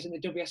American players in the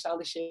WSL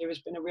this year has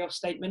been a real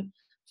statement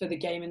for the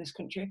game in this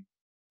country.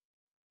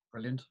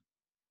 Brilliant.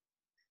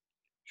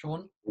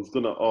 Sean? I was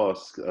going to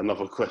ask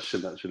another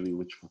question, actually.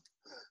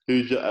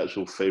 Who's your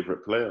actual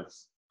favourite player?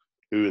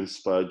 Who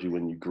inspired you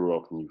when you grew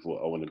up and you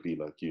thought, I want to be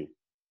like you?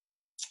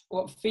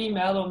 What,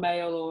 female or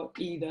male or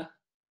either?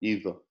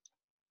 Either.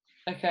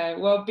 Okay,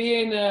 well,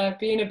 being a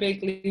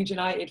big Leeds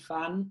United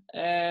fan,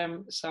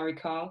 sorry,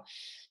 Carl,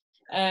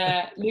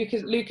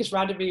 Lucas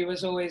Radebe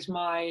was always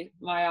my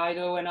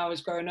idol when I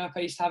was growing up. I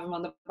used to have him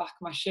on the back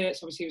of my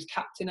shirts. Obviously, he was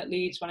captain at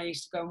Leeds when I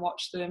used to go and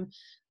watch them.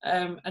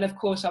 And of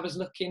course, I was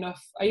lucky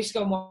enough. I used to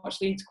go and watch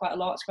Leeds quite a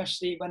lot,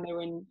 especially when they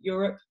were in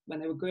Europe,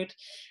 when they were good.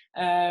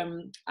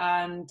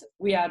 And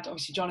we had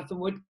obviously Jonathan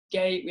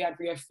Woodgate, we had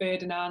Rio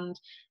Ferdinand.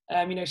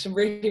 Some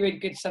really, really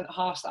good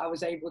centre-halves that I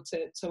was able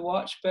to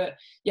watch. But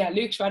yeah,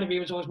 Lucas Radebe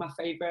was always my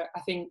favourite.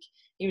 I think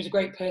he was a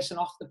great person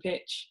off the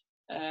pitch,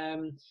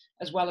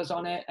 as well as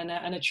on it, and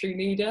a true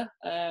leader.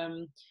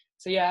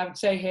 So yeah, I would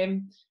say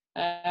him.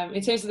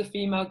 In terms of the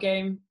female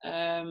game,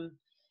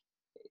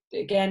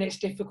 again, it's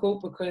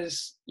difficult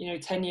because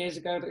 10 years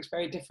ago it looks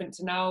very different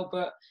to now.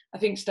 But I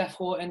think Steph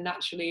Houghton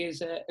naturally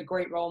is a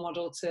great role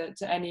model to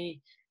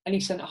any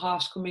centre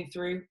halves coming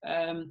through.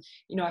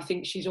 I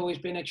think she's always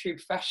been a true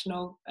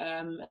professional,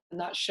 and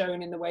that's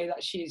shown in the way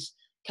that she's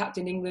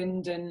captained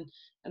England and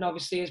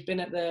obviously has been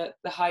at the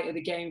height of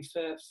the game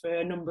for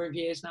a number of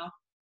years now.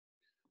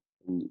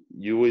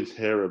 You always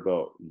hear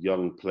about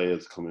young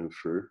players coming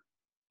through.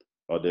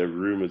 Are there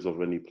rumours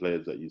of any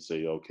players that you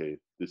say, okay,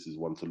 this is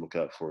one to look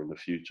out for in the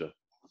future?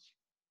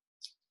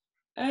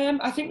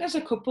 I think there's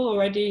a couple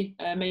already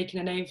making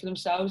a name for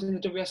themselves in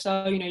the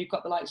WSL. You've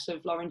got the likes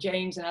of Lauren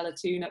James and Ella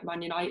Toone at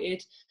Man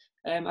United.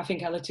 I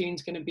think Ella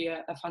Toone's going to be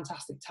a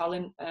fantastic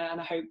talent,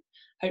 and I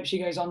hope she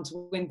goes on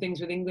to win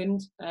things with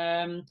England.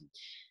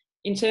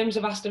 In terms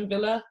of Aston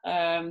Villa,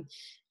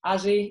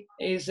 Azzy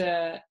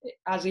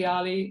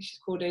Ali, she's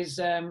called, is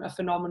a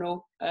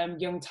phenomenal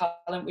young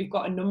talent. We've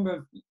got a number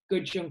of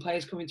good young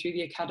players coming through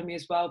the academy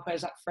as well,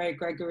 players like Freya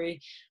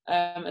Gregory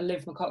and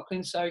Liv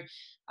McLaughlin. So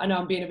I know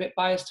I'm being a bit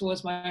biased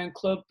towards my own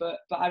club, but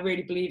I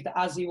really believe that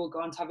Azzy will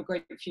go on to have a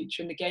great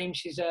future in the game.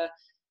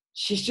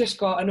 She's just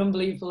got an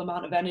unbelievable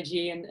amount of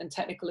energy and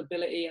technical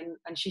ability,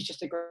 and she's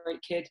just a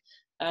great kid.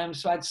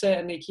 So I'd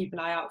certainly keep an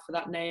eye out for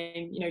that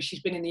name.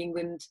 She's been in the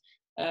England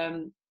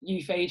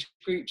youth age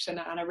groups, and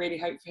I really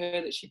hope for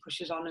her that she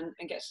pushes on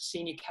and gets a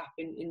senior cap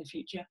in the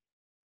future.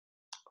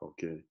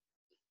 Okay.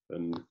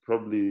 And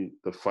probably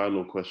the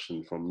final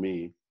question from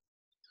me,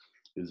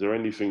 is there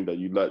anything that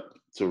you'd like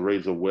to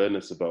raise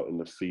awareness about in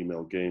the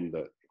female game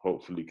that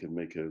hopefully can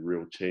make a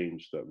real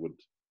change that would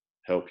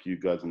help you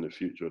guys in the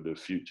future, the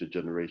future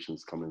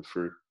generations coming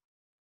through?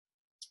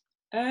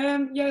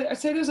 Yeah, I'd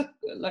say there's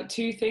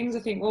two things. I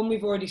think one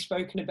we've already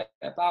spoken a bit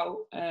about,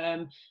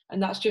 and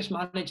that's just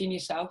managing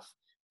yourself,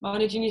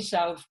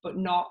 but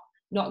not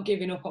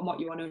giving up on what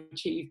you want to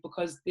achieve,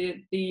 because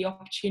the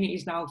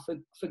opportunities now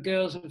for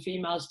girls and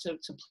females to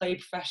play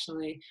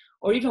professionally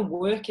or even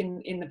work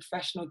in the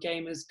professional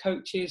game as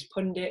coaches,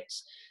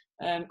 pundits,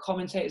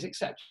 commentators,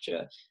 etc.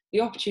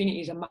 The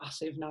opportunities are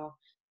massive now.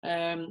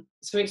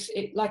 So it's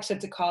like I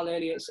said to Carl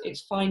earlier,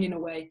 it's finding a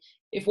way.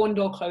 If one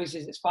door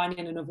closes, it's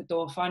finding another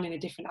door, finding a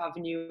different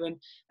avenue,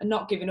 and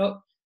not giving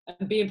up,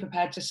 and being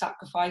prepared to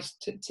sacrifice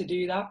to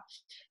do that.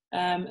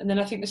 And then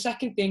I think the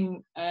second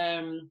thing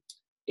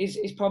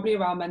is probably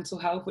around mental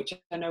health, which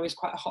I know is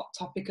quite a hot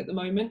topic at the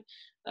moment.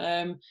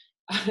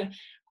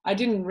 I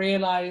didn't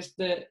realise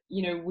that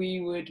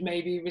we would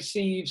maybe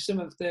receive some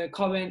of the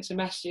comments and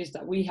messages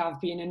that we have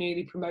being a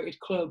newly promoted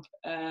club.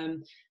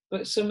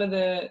 But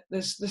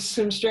there's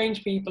some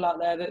strange people out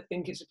there that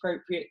think it's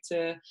appropriate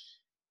to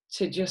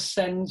just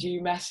send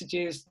you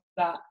messages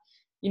that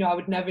I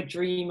would never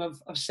dream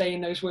of saying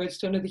those words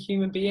to another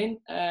human being.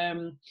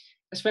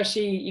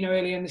 especially, you know,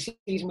 earlier in the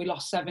season, we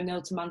lost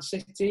 7-0 to Man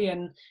City.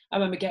 And I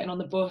remember getting on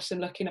the bus and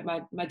looking at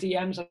my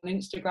DMs on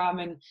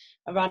Instagram, and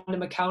a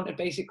random account had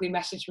basically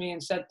messaged me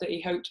and said that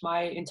he hoped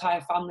my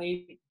entire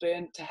family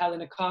burnt to hell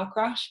in a car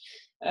crash,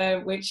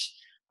 which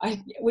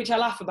I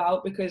laugh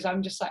about, because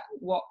I'm just like,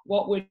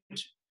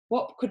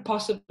 what could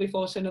possibly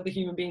force another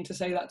human being to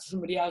say that to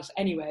somebody else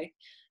anyway?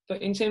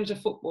 But in terms of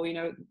football, you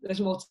know,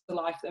 there's more to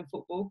life than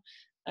football.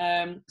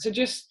 So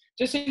just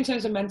in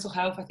terms of mental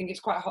health, I think it's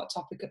quite a hot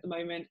topic at the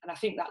moment. And I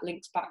think that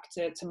links back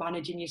to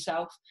managing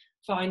yourself,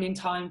 finding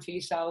time for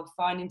yourself,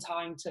 finding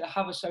time to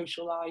have a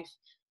social life,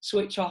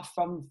 switch off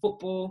from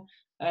football,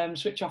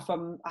 switch off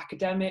from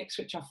academics,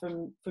 switch off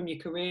from your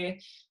career,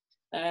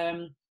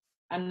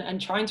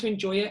 and trying to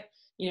enjoy it.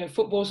 You know,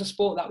 football's a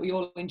sport that we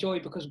all enjoy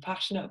because we're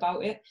passionate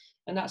about it.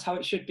 And that's how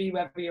it should be,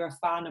 whether you're a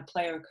fan, a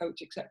player, a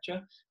coach,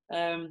 etc.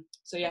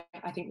 So yeah,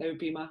 I think they would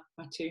be my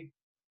two.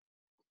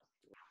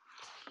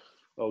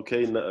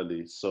 Okay,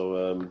 Natalie.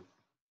 So,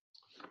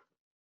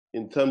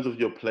 in terms of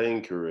your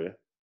playing career,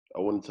 I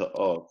wanted to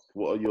ask,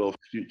 what are your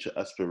future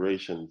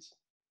aspirations,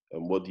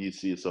 and what do you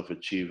see yourself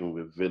achieving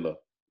with Villa,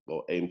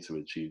 or aim to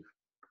achieve?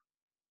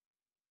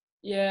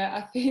 Yeah,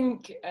 I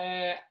think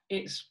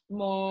it's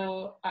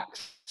more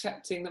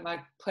accepting that my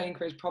playing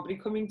career is probably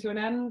coming to an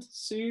end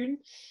soon.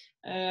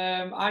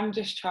 I'm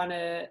just trying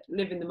to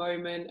live in the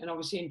moment and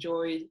obviously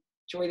enjoy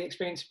the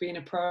experience of being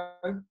a pro.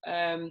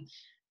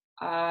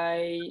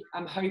 I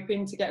am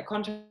hoping to get a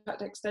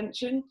contract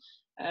extension.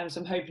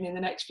 So I'm hoping in the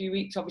next few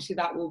weeks, obviously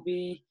that will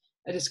be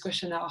a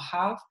discussion that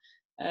I'll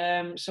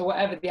have. So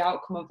whatever the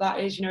outcome of that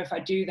is, you know, if I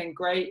do, then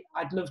great.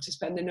 I'd love to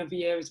spend another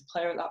year as a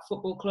player at that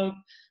football club.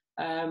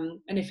 And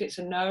if it's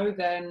a no,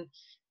 then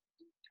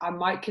I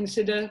might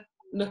consider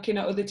looking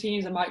at other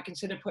teams. I might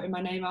consider putting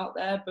my name out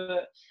there,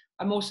 but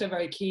I'm also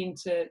very keen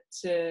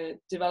to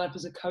develop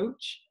as a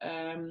coach.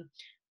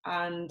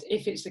 And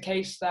if it's the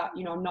case that,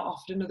 you know, I'm not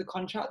offered another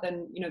contract,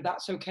 then, you know,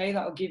 that's okay.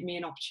 That'll give me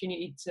an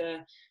opportunity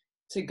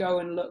to go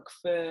and look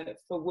for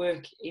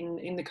work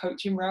in the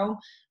coaching realm.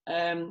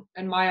 And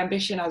my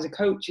ambition as a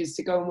coach is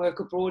to go and work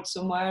abroad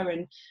somewhere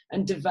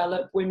and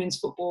develop women's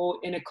football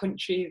in a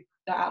country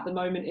that at the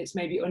moment it's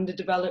maybe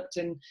underdeveloped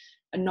and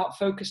not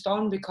focused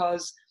on,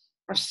 because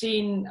I've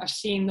seen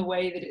the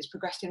way that it's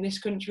progressed in this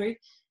country.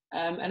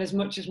 And as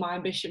much as my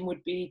ambition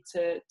would be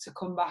to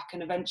come back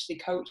and eventually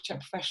coach a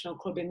professional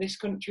club in this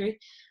country,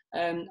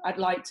 I'd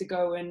like to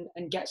go and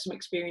get some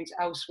experience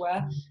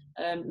elsewhere,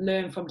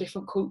 learn from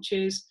different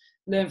cultures,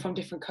 learn from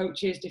different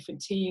coaches,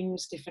 different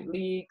teams, different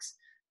leagues,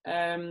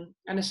 and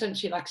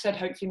essentially, like I said,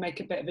 hopefully make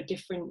a bit of a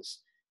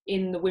difference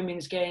in the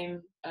women's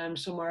game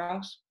somewhere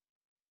else.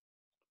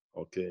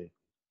 Okay.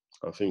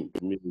 I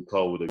think me and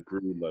Carl would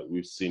agree, like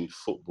we've seen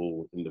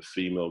football in the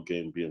female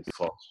game being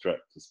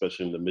fast-tracked,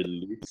 especially in the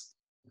Middle East.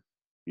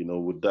 You know,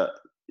 would that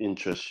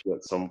interest you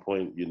at some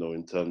point, you know,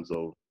 in terms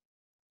of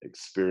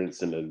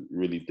experiencing a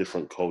really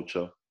different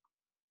culture?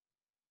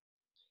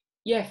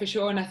 Yeah, for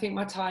sure. And I think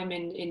my time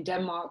in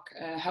Denmark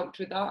helped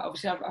with that.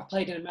 Obviously, I've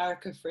played in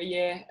America for a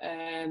year.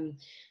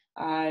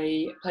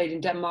 I played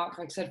in Denmark,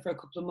 like I said, for a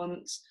couple of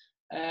months.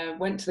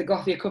 Went to the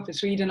Gothia Cup in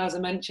Sweden, as I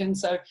mentioned.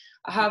 So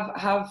I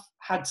have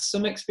had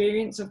some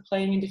experience of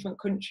playing in different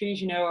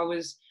countries. You know, I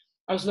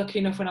was lucky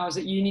enough when I was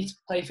at uni to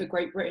play for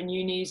Great Britain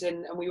unis,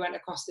 and we went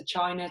across to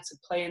China to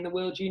play in the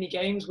World Uni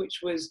Games,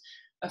 which was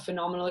a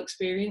phenomenal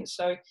experience.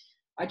 So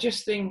I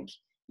just think,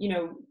 you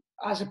know,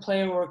 as a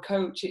player or a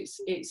coach,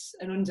 it's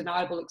an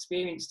undeniable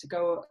experience to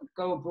go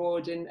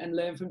abroad and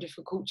learn from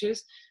different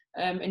cultures.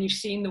 And you've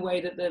seen the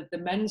way that the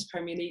men's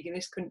Premier League in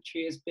this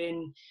country has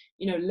been,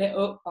 you know, lit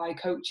up by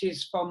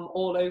coaches from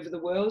all over the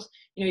world.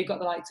 You know, you've got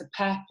the likes of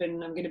Pep,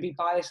 and I'm going to be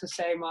biased and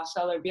say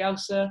Marcelo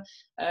Bielsa.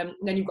 And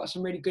then you've got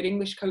some really good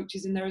English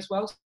coaches in there as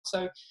well.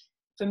 So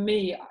for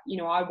me, you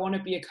know, I want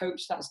to be a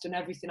coach that's done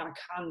everything I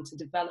can to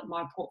develop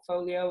my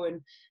portfolio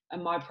and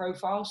my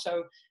profile.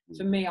 So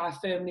for me, I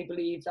firmly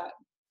believe that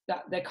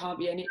there can't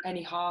be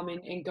any harm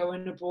in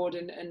going abroad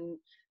and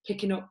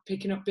picking up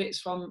bits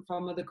from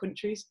other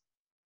countries.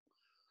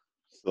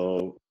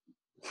 So,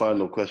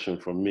 final question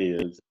from me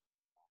is,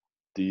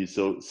 do you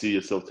see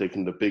yourself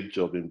taking the big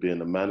job in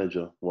being a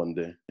manager one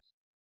day?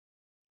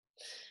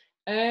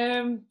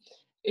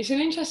 It's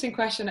an interesting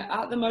question.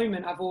 At the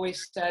moment, I've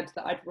always said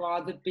that I'd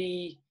rather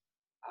be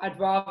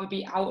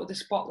out of the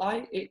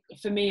spotlight.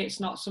 For me, it's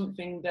not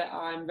something that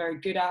I'm very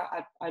good at.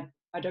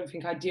 I don't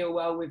think I deal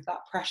well with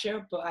that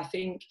pressure, but I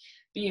think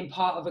being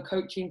part of a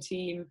coaching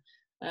team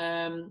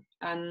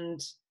and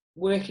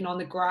working on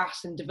the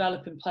grass and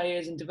developing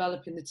players and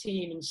developing the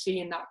team and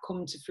seeing that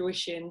come to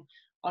fruition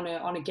on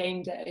a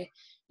game day,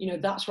 you know,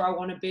 that's where I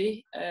want to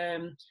be.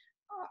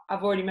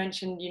 I've already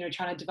mentioned, you know,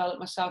 trying to develop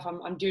myself.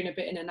 I'm doing a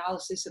bit in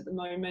analysis at the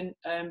moment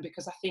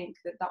because I think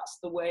that that's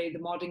the way the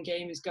modern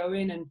game is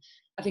going. And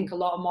I think a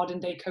lot of modern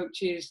day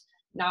coaches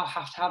now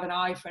have to have an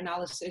eye for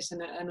analysis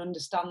and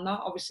understand that.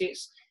 Obviously,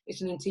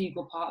 it's an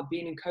integral part of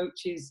being a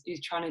coach is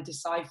trying to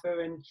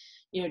decipher and,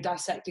 you know,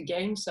 dissect a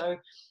game. So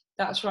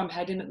that's where I'm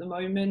heading at the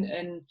moment.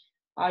 And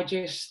I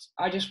just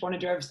want to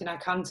do everything I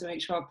can to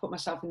make sure I put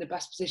myself in the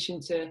best position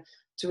to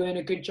earn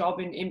a good job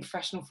in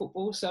professional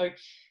football. So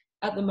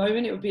at the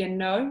moment it would be a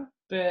no,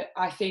 but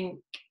I think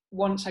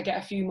once I get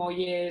a few more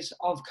years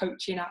of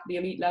coaching at the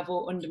elite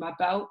level under my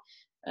belt,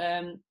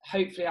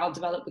 hopefully I'll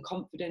develop the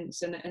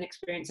confidence and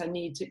experience I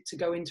need to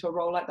go into a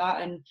role like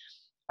that. And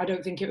I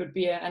don't think it would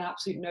be an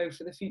absolute no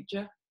for the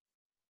future.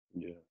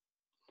 Yeah.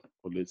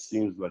 Well, it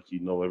seems like you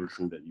know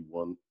everything that you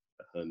want,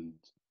 and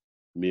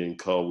me and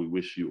Carl, we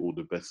wish you all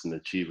the best in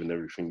achieving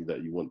everything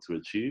that you want to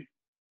achieve.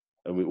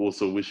 And we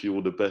also wish you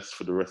all the best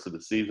for the rest of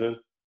the season.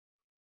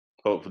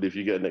 Hopefully, if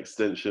you get an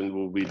extension,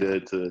 we'll be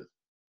there to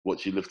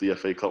watch you lift the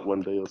FA Cup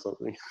one day or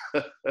something.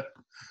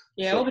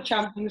 Yeah, So, or the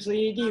Champions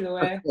League, either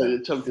way.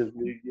 the Champions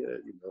League, yeah,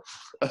 you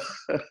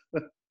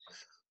know.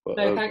 But,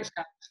 No, thanks,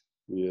 guys.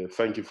 yeah,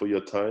 thank you for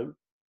your time,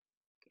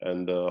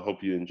 and I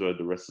hope you enjoyed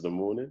the rest of the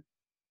morning.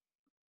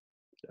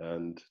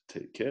 And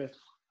take care.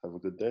 Have a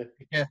good day.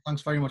 Yeah,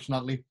 thanks very much,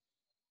 Natalie.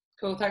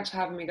 Cool, thanks for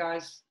having me,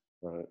 guys.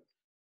 All right.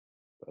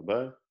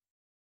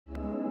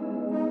 Bye-bye.